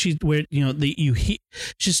line where she's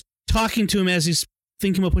talking to him as he's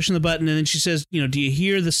thinking about pushing the button, and then she says, do you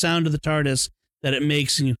hear the sound of the TARDIS that it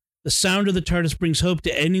makes? And the sound of the TARDIS brings hope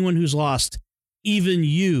to anyone who's lost, even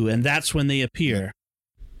you. And that's when they appear.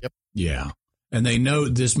 Yep. Yeah. And they know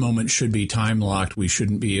this moment should be time locked. We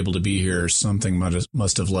shouldn't be able to be here. Something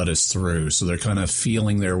must have led us through. So they're kind of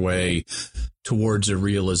feeling their way towards a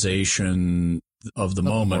realization of the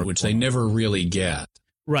moment, which they never really get.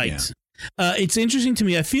 Right. Yeah. It's interesting to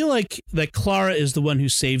me. I feel like that Clara is the one who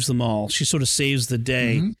saves them all. She sort of saves the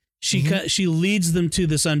day. Mm-hmm. She leads them to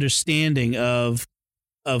this understanding of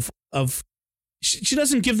she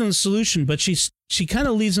doesn't give them the solution, but she kind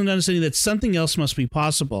of leads them to understanding that something else must be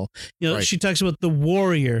possible. Right. She talks about the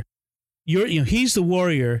warrior. He's the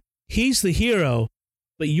warrior, he's the hero,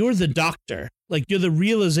 but you're the doctor. Like, you're the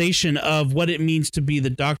realization of what it means to be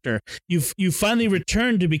the doctor. You finally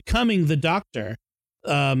returned to becoming the doctor.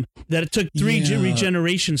 That it took three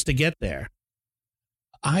regenerations to get there.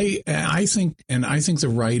 I think the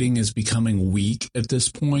writing is becoming weak at this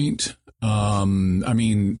point.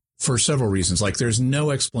 For several reasons. Like, there's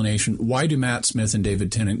no explanation. Why do Matt Smith and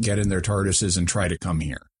David Tennant get in their TARDISes and try to come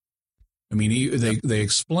here? I mean, they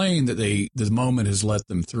explain that the moment has let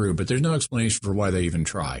them through, but there's no explanation for why they even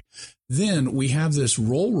try. Then we have this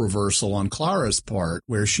role reversal on Clara's part,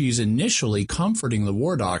 where she's initially comforting the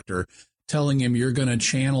War Doctor, telling him you're going to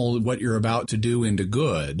channel what you're about to do into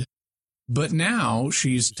good. But now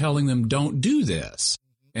she's telling them, don't do this.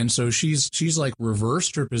 And so she's like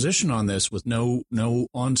reversed her position on this with no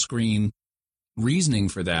on-screen reasoning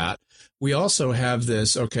for that. We also have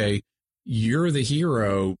this, okay, you're the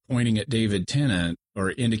hero, pointing at David Tennant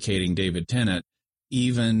or indicating David Tennant,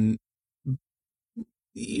 even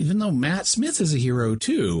even though Matt Smith is a hero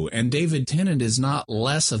too, and David Tennant is not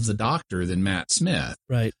less of the Doctor than Matt Smith.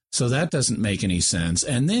 Right. So that doesn't make any sense.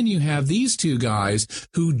 And then you have these two guys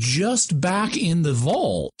who just back in the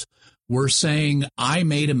vault were saying, I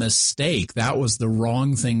made a mistake. That was the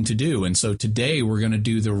wrong thing to do. And so today we're going to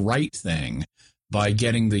do the right thing by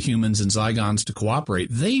getting the humans and Zygons to cooperate.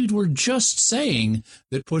 They were just saying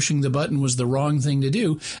that pushing the button was the wrong thing to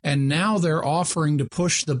do. And now they're offering to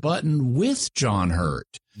push the button with John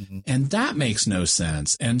Hurt. Mm-hmm. And that makes no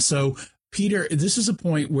sense. And so Peter, this is a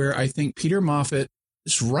point where I think Peter Moffat's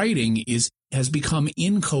writing has become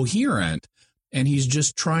incoherent. And he's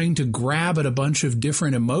just trying to grab at a bunch of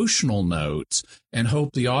different emotional notes and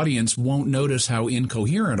hope the audience won't notice how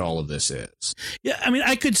incoherent all of this is. Yeah, I mean,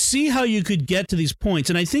 I could see how you could get to these points,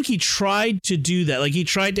 and I think he tried to do that. Like he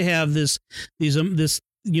tried to have this in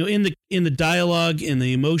the dialogue, in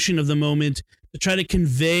the emotion of the moment, to try to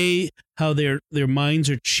convey how their minds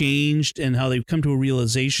are changed and how they've come to a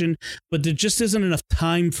realization. But there just isn't enough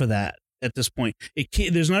time for that. At this point,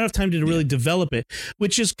 there's not enough time to really develop it,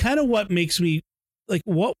 which is kind of what makes me like,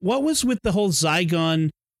 what was with the whole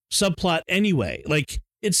Zygon subplot anyway? Like,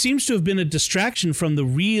 it seems to have been a distraction from the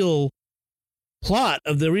real plot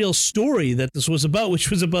of the real story that this was about,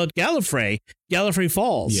 which was about Gallifrey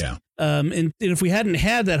Falls. Yeah. And if we hadn't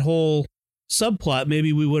had that whole subplot,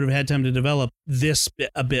 maybe we would have had time to develop this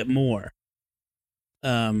a bit more.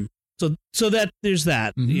 So that there's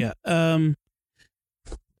that. Mm-hmm. Yeah.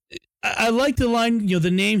 I like the line, the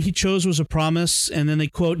name he chose was a promise, and then they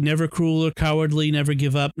quote, never cruel or cowardly, never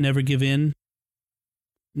give up, never give in,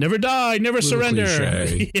 never die, never surrender.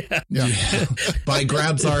 Yeah. By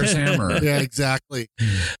Grabthar's hammer. Yeah, exactly.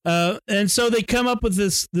 And so they come up with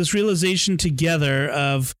this realization together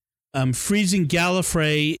of freezing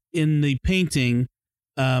Gallifrey in the painting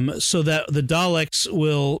so that the Daleks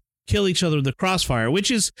will kill each other with the crossfire, which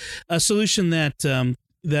is a solution that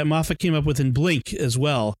Moffat came up with in Blink as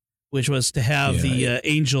well, which was to have the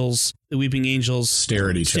angels, the weeping angels, stare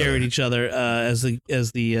at each other as the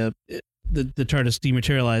TARDIS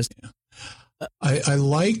dematerialized. Yeah. I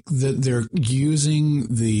like that they're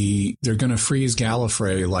they're going to freeze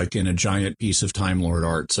Gallifrey like in a giant piece of Time Lord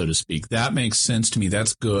art, so to speak. That makes sense to me.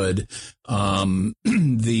 That's good. And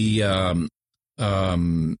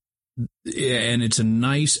it's a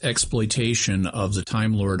nice exploitation of the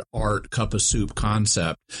Time Lord art cup of soup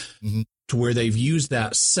concept. Mm-hmm. To where they've used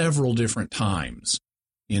that several different times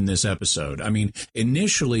in this episode. I mean,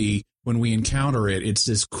 initially, when we encounter it, it's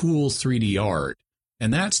this cool 3D art,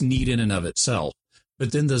 and that's neat in and of itself.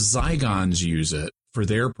 But then the Zygons use it for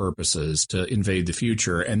their purposes to invade the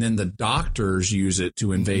future, and then the Doctors use it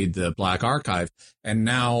to invade the Black Archive, and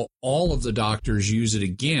now all of the Doctors use it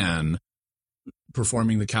again,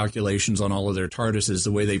 performing the calculations on all of their TARDISes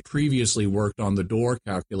the way they previously worked on the door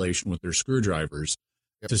calculation with their screwdrivers.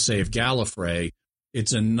 To save Gallifrey.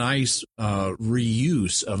 It's a nice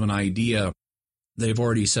reuse of an idea they've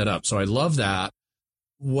already set up. So I love that.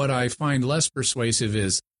 What I find less persuasive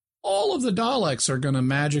is all of the Daleks are going to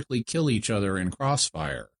magically kill each other in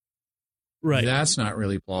Crossfire. Right. That's not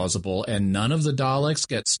really plausible. And none of the Daleks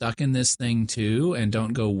get stuck in this thing too and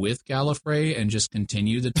don't go with Gallifrey and just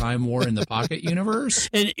continue the time war in the Pocket universe.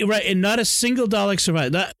 And not a single Dalek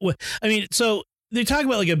survived. So they talk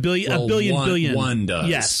about like a billion. One does.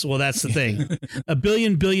 Yes. Well, that's the thing. a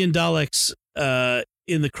billion Daleks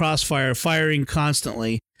in the Crossfire firing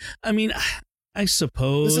constantly. I mean, I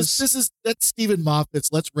suppose that's Stephen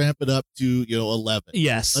Moffat's. Let's ramp it up to 11.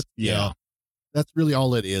 Yes. That's really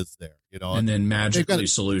all it is there. And then magically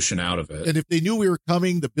solution out of it. And if they knew we were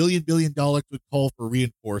coming, the billion Daleks would call for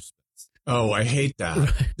reinforcements. Oh, I hate that.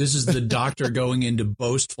 Right. This is the Doctor going into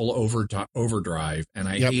boastful overdrive, and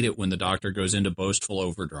I hate it when the Doctor goes into boastful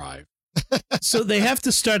overdrive. So they have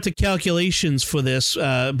to start the calculations for this.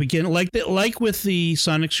 Begin like with the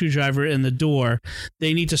sonic screwdriver and the door.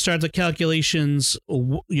 They need to start the calculations.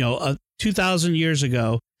 2,000 years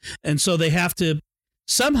ago, and so they have to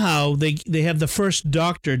somehow they have the first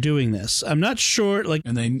Doctor doing this. I'm not sure.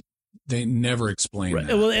 And they never explain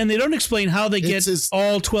that. Well, and they don't explain how they get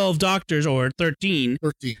all 12 Doctors or 13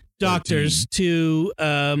 Doctors to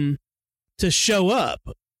show up.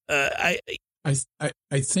 I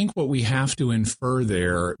think what we have to infer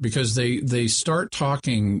there, because they start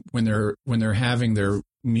talking when they're having their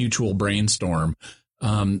mutual brainstorm,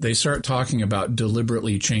 they start talking about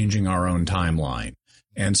deliberately changing our own timeline.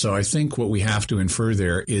 And so I think what we have to infer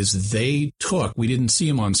there is we didn't see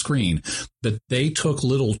them on screen, but they took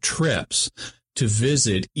little trips to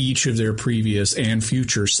visit each of their previous and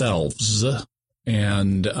future selves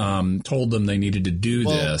and told them they needed to do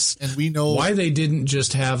this. And we know why they didn't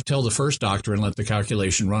just tell the first doctor and let the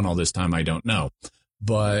calculation run all this time. I don't know,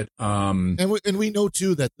 but and we know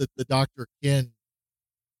too that the doctor can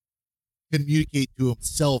communicate to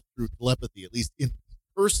himself through telepathy, at least in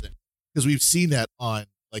person, because we've seen that on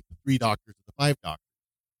like the 3 doctors and the 5 doctors.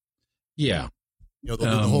 Yeah, the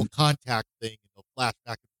whole contact thing and the flash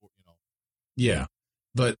back and forth. Yeah.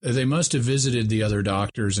 But they must have visited the other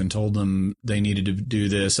doctors and told them they needed to do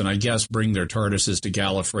this, and I guess bring their TARDISes to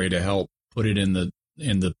Gallifrey to help put it in the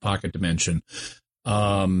pocket dimension.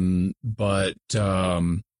 But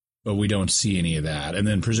we don't see any of that, and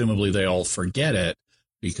then presumably they all forget it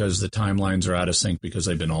because the timelines are out of sync because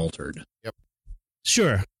they've been altered. Yep.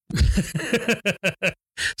 Sure.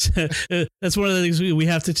 That's one of the things we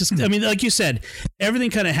have to just, I mean, like you said,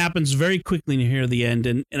 everything kind of happens very quickly near the end,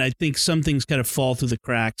 and I think some things kind of fall through the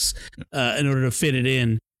cracks in order to fit it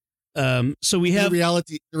in. So we have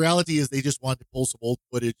the reality is they just wanted to pull some old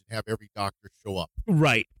footage and have every doctor show up,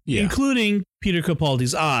 right? Yeah. Including Peter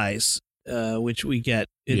Capaldi's eyes, which we get,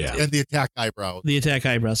 and the attack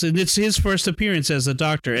eyebrows. And it's his first appearance as a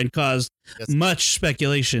doctor, and caused much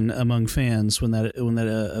speculation among fans when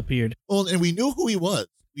that appeared. Well, and we knew who he was.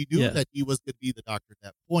 We knew that he was going to be the doctor at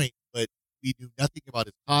that point, but we knew nothing about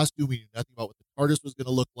his costume. We knew nothing about what the TARDIS was going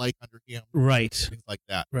to look like under him. Right. Things like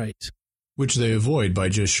that. Right. Which they avoid by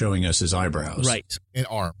just showing us his eyebrows. Right. And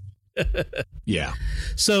arm. Yeah.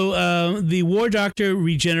 So the War Doctor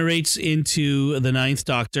regenerates into the 9th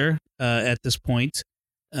Doctor at this point.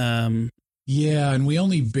 Yeah, and we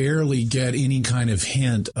only barely get any kind of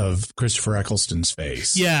hint of Christopher Eccleston's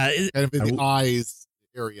face. Yeah. Kind of in the eyes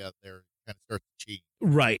area there, kind of starts to change.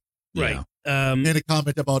 Right. Yeah. Right. And a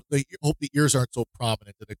comment about hope the ears aren't so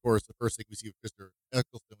prominent. And of course, the first thing we see of Christopher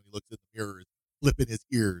Eccleston when he looks in the mirror is flipping his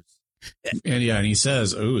ears. And he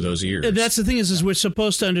says, "Oh, those ears." That's the thing is we're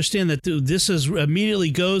supposed to understand that this immediately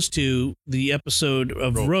goes to the episode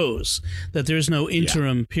of Rose, that there's no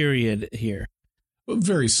interim period here.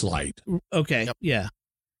 Very slight. Okay. Yep. Yeah.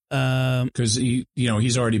 Because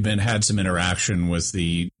he's already had some interaction with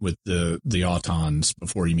the Autons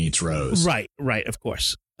before he meets Rose. Right. Of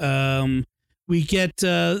course. We get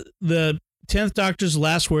the 10th Doctor's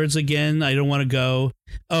last words again. I don't want to go.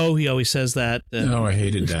 Oh, he always says that. I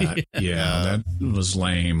hated that. Yeah, that was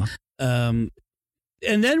lame. And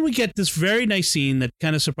then we get this very nice scene that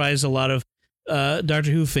kind of surprised a lot of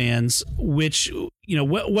Doctor Who fans, which,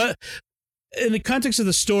 what in the context of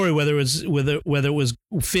the story, whether it was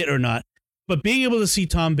fit or not, but being able to see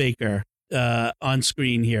Tom Baker on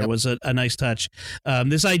screen here was a nice touch.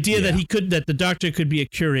 This idea that the Doctor could be a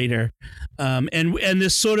curator, and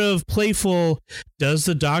this sort of playful, does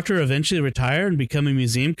the Doctor eventually retire and become a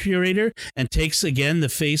museum curator and takes again the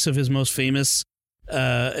face of his most famous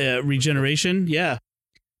regeneration? Yeah.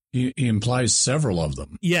 He implies several of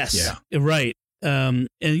them. Yes. Yeah. Right. And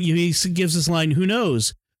he gives this line, "Who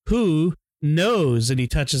knows? Who knows?" And he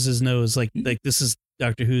touches his nose like this is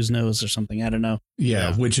Doctor Who's nose or something. I don't know.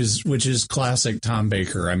 Yeah, which is classic Tom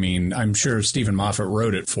Baker. I mean, I'm sure Stephen Moffat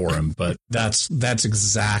wrote it for him, but that's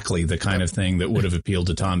exactly the kind of thing that would have appealed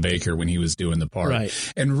to Tom Baker when he was doing the part.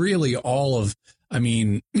 Right. And really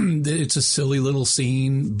it's a silly little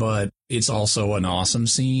scene, but it's also an awesome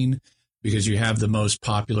scene because you have the most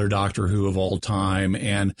popular Doctor Who of all time,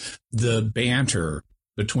 and the banter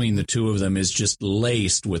between the two of them is just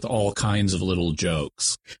laced with all kinds of little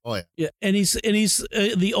jokes. Oh yeah. Yeah, and he's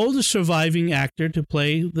the oldest surviving actor to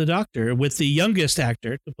play the Doctor, with the youngest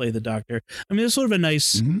actor to play the Doctor. I mean, it's sort of a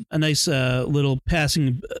nice little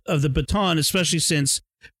passing of the baton, especially since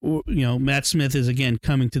Matt Smith is again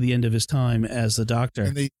coming to the end of his time as the Doctor.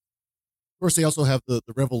 And of course, they also have the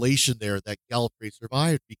revelation there that Gallifrey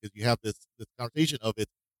survived, because you have this conversation of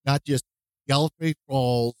it's not just Gallifrey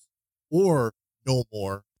Falls or No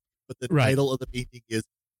More, but the title of the painting is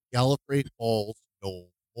Gallifrey Falls No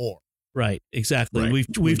More. Right, exactly.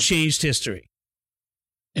 Right. We've changed history.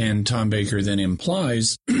 And Tom Baker then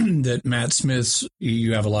implies that Matt Smith's,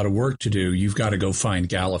 you have a lot of work to do. You've got to go find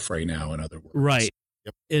Gallifrey now, in other words. Right.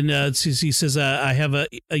 Yep. And he says, I have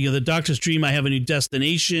the Doctor's dream. I have a new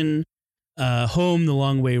destination, home the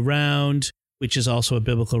long way round, which is also a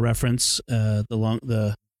biblical reference.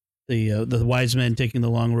 The wise men taking the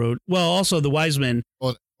long road. Well, also the wise men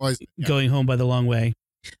going home by the long way.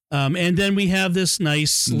 And then we have this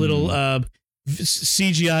nice little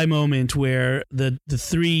CGI moment where the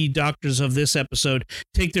 3 doctors of this episode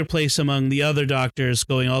take their place among the other doctors,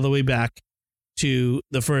 going all the way back to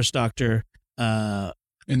the first Doctor.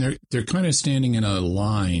 And they're kind of standing in a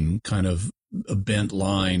line, kind of a bent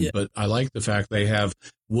line, but I like the fact they have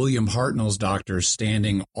William Hartnell's doctor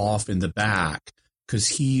standing off in the back because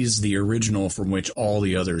he's the original from which all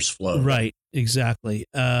the others flow. Right, exactly.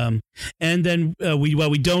 And then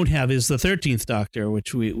what we don't have is the 13th Doctor,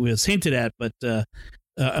 which we was hinted at, but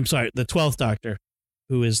I'm sorry, the 12th Doctor,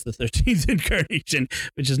 who is the 13th incarnation,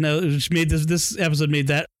 which made this episode made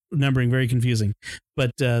that numbering very confusing.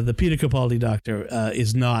 But the Peter Capaldi Doctor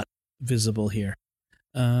is not visible here.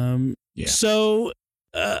 So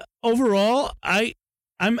overall, I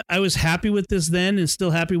was happy with this then, and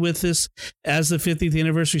still happy with this as the 50th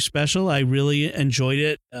anniversary special. I really enjoyed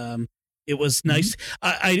it. It was nice.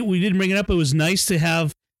 We didn't bring it up. It was nice to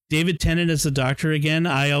have David Tennant as the Doctor again.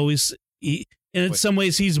 In some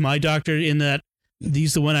ways, he's my Doctor in that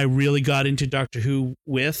he's the one I really got into Doctor Who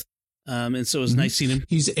with. And so it was nice seeing him.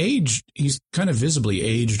 He's aged. He's kind of visibly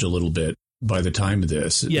aged a little bit by the time of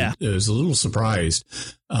this. Yeah. I was a little surprised.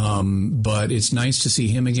 But it's nice to see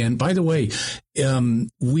him again. By the way,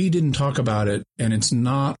 we didn't talk about it, and it's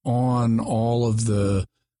not on all of the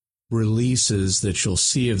releases that you'll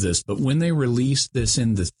see of this, but when they released this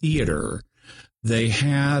in the theater, they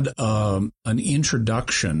had an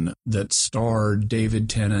introduction that starred David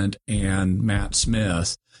Tennant and Matt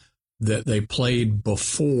Smith that they played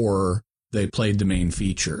before they played the main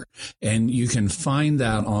feature. And you can find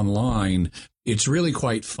that online. It's really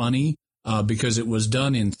quite funny because it was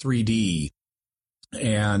done in 3D.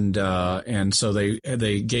 And so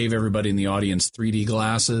they gave everybody in the audience 3D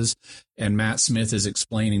glasses, and Matt Smith is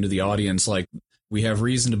explaining to the audience, like, we have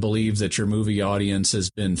reason to believe that your movie audience has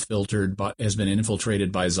been infiltrated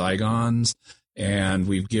by Zygons, and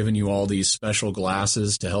we've given you all these special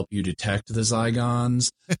glasses to help you detect the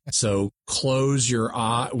Zygons. So close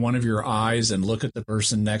one of your eyes and look at the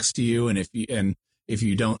person next to you, and if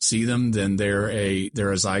you don't see them, then they're a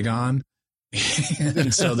Zygon.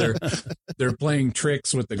 And so they're playing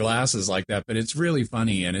tricks with the glasses like that, but it's really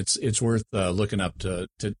funny, and it's worth looking up to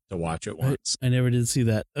watch it once. I never did see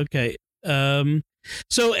that. Okay.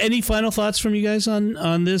 So any final thoughts from you guys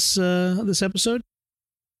on this episode?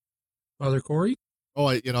 Father Corey? Oh,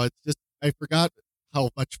 it's just, I forgot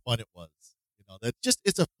how much fun it was.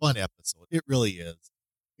 It's a fun episode. It really is.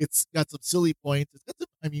 It's got some silly points. It's got some,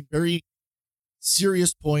 very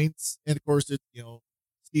serious points. And of course,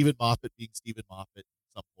 Stephen Moffat being Stephen Moffat at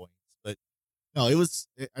some points. But no, I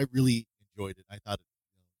really enjoyed it. I thought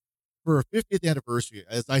for a 50th anniversary,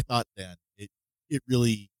 as I thought then, it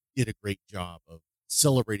really did a great job of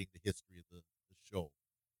celebrating the history of the show.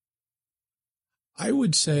 I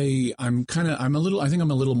would say I think I'm a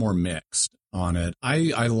little more mixed on it.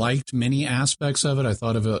 I liked many aspects of it. I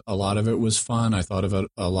thought a lot of it was fun. I thought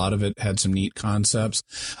a lot of it had some neat concepts.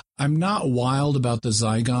 I'm not wild about the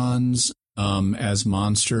Zygons as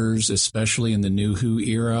monsters, especially in the New Who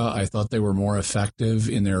era. I thought they were more effective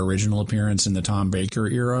in their original appearance in the Tom Baker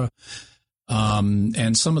era.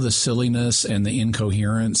 And some of the silliness and the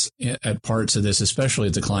incoherence at parts of this, especially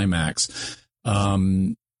at the climax,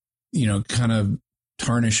 kind of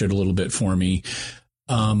tarnish it a little bit for me.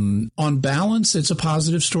 On balance, it's a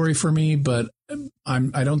positive story for me, but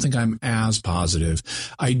I don't think I'm as positive.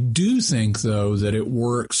 I do think, though, that it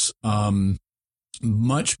works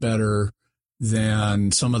much better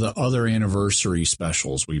than some of the other anniversary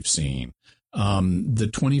specials we've seen. The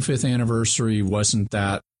 25th anniversary wasn't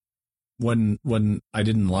when I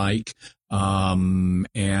didn't like,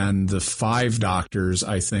 and the 5 Doctors,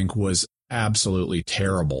 I think, was absolutely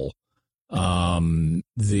terrible. The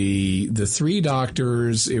 3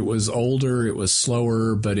 Doctors, it was older, it was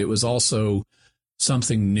slower, but it was also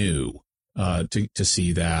something new to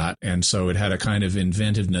see that, and so it had a kind of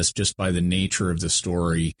inventiveness just by the nature of the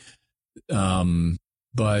story.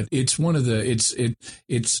 But it's one of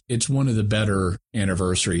the better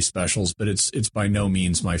anniversary specials, but it's by no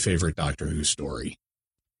means my favorite Doctor Who story.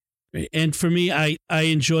 And for me, I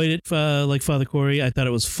enjoyed it like Father Corey. I thought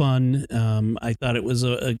it was fun. I thought it was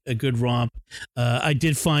a good romp. I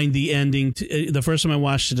did find the ending, the first time I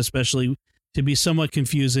watched it especially, to be somewhat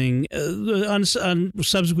confusing. On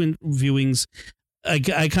subsequent viewings, I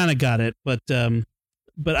kind of got it, but I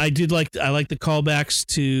like the callbacks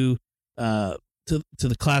to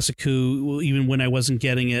the classic Who, even when I wasn't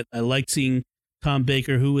getting it. I liked seeing Tom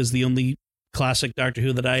Baker, who was the only classic Doctor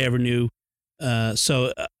Who that I ever knew.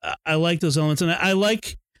 So I like those elements, and I'm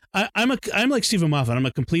like Stephen Moffat. I'm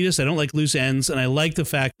a completist. I don't like loose ends, and I like the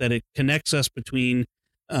fact that it connects us between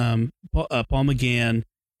Paul McGann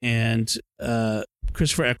and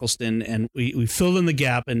Christopher Eccleston, and we filled in the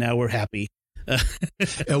gap, and now we're happy.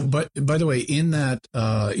 But by the way, in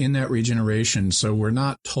that regeneration, so we're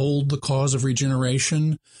not told the cause of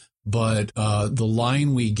regeneration, but the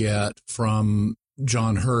line we get from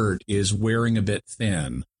John Hurt is wearing a bit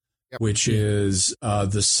thin, which is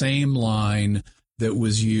the same line that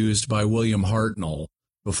was used by William Hartnell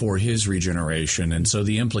before his regeneration. And so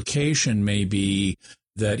the implication may be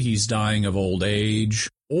that he's dying of old age,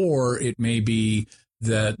 or it may be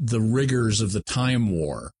that the rigors of the Time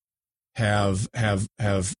War have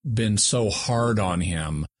been so hard on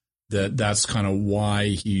him that's kind of why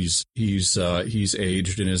he's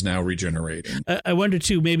aged and is now regenerating. I wonder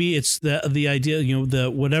too, maybe it's the idea,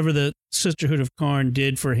 whatever the Sisterhood of Karn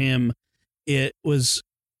did for him, it was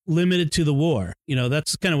limited to the war.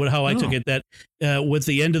 That's kind of how I took it, that with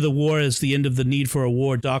the end of the war is the end of the need for a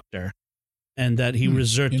war doctor, and that he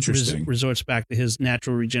resorts back to his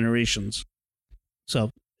natural regenerations. So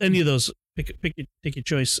any of those, pick your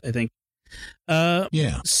choice, I think.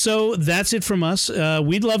 So that's it from us.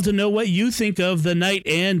 We'd love to know what you think of the night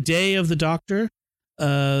and day of the Doctor,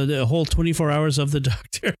 the whole 24 hours of the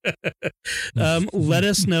Doctor. Let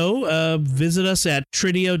us know. Visit us at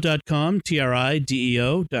trideo.com,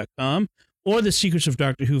 TRIDEO.com, or the Secrets of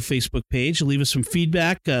Doctor Who Facebook page. Leave us some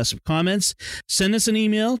feedback, some comments. Send us an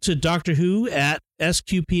email to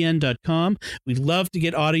drwho@sqpn.com. We'd love to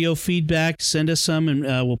get audio feedback. Send us some, and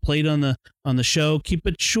we'll play it on the show. Keep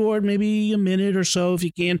it short, maybe a minute or so if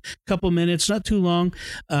you can. A couple minutes, not too long.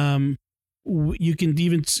 You can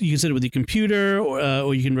send it with your computer,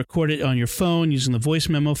 or you can record it on your phone using the voice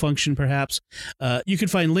memo function, perhaps. You can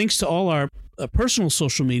find links to all our personal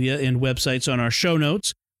social media and websites on our show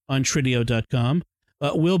notes on trideo.com.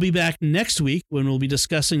 We'll be back next week when we'll be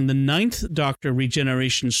discussing the 9th Doctor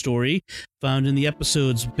regeneration story found in the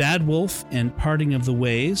episodes Bad Wolf and Parting of the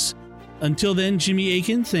Ways. Until then, Jimmy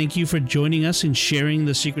Akin, thank you for joining us and sharing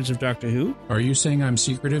the secrets of Doctor Who. Are you saying I'm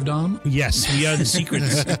secretive, Dom? Yes, we are the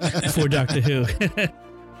secrets for Doctor Who.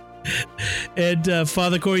 And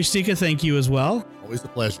Father Corey Stika, thank you as well. Always a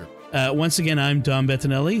pleasure. Once again, I'm Dom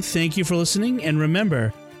Bettinelli. Thank you for listening, and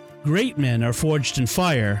remember, great men are forged in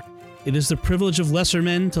fire. It is the privilege of lesser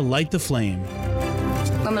men to light the flame.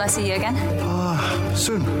 When will I see you again?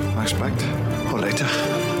 Soon, I expect. Or later.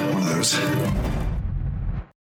 One of those.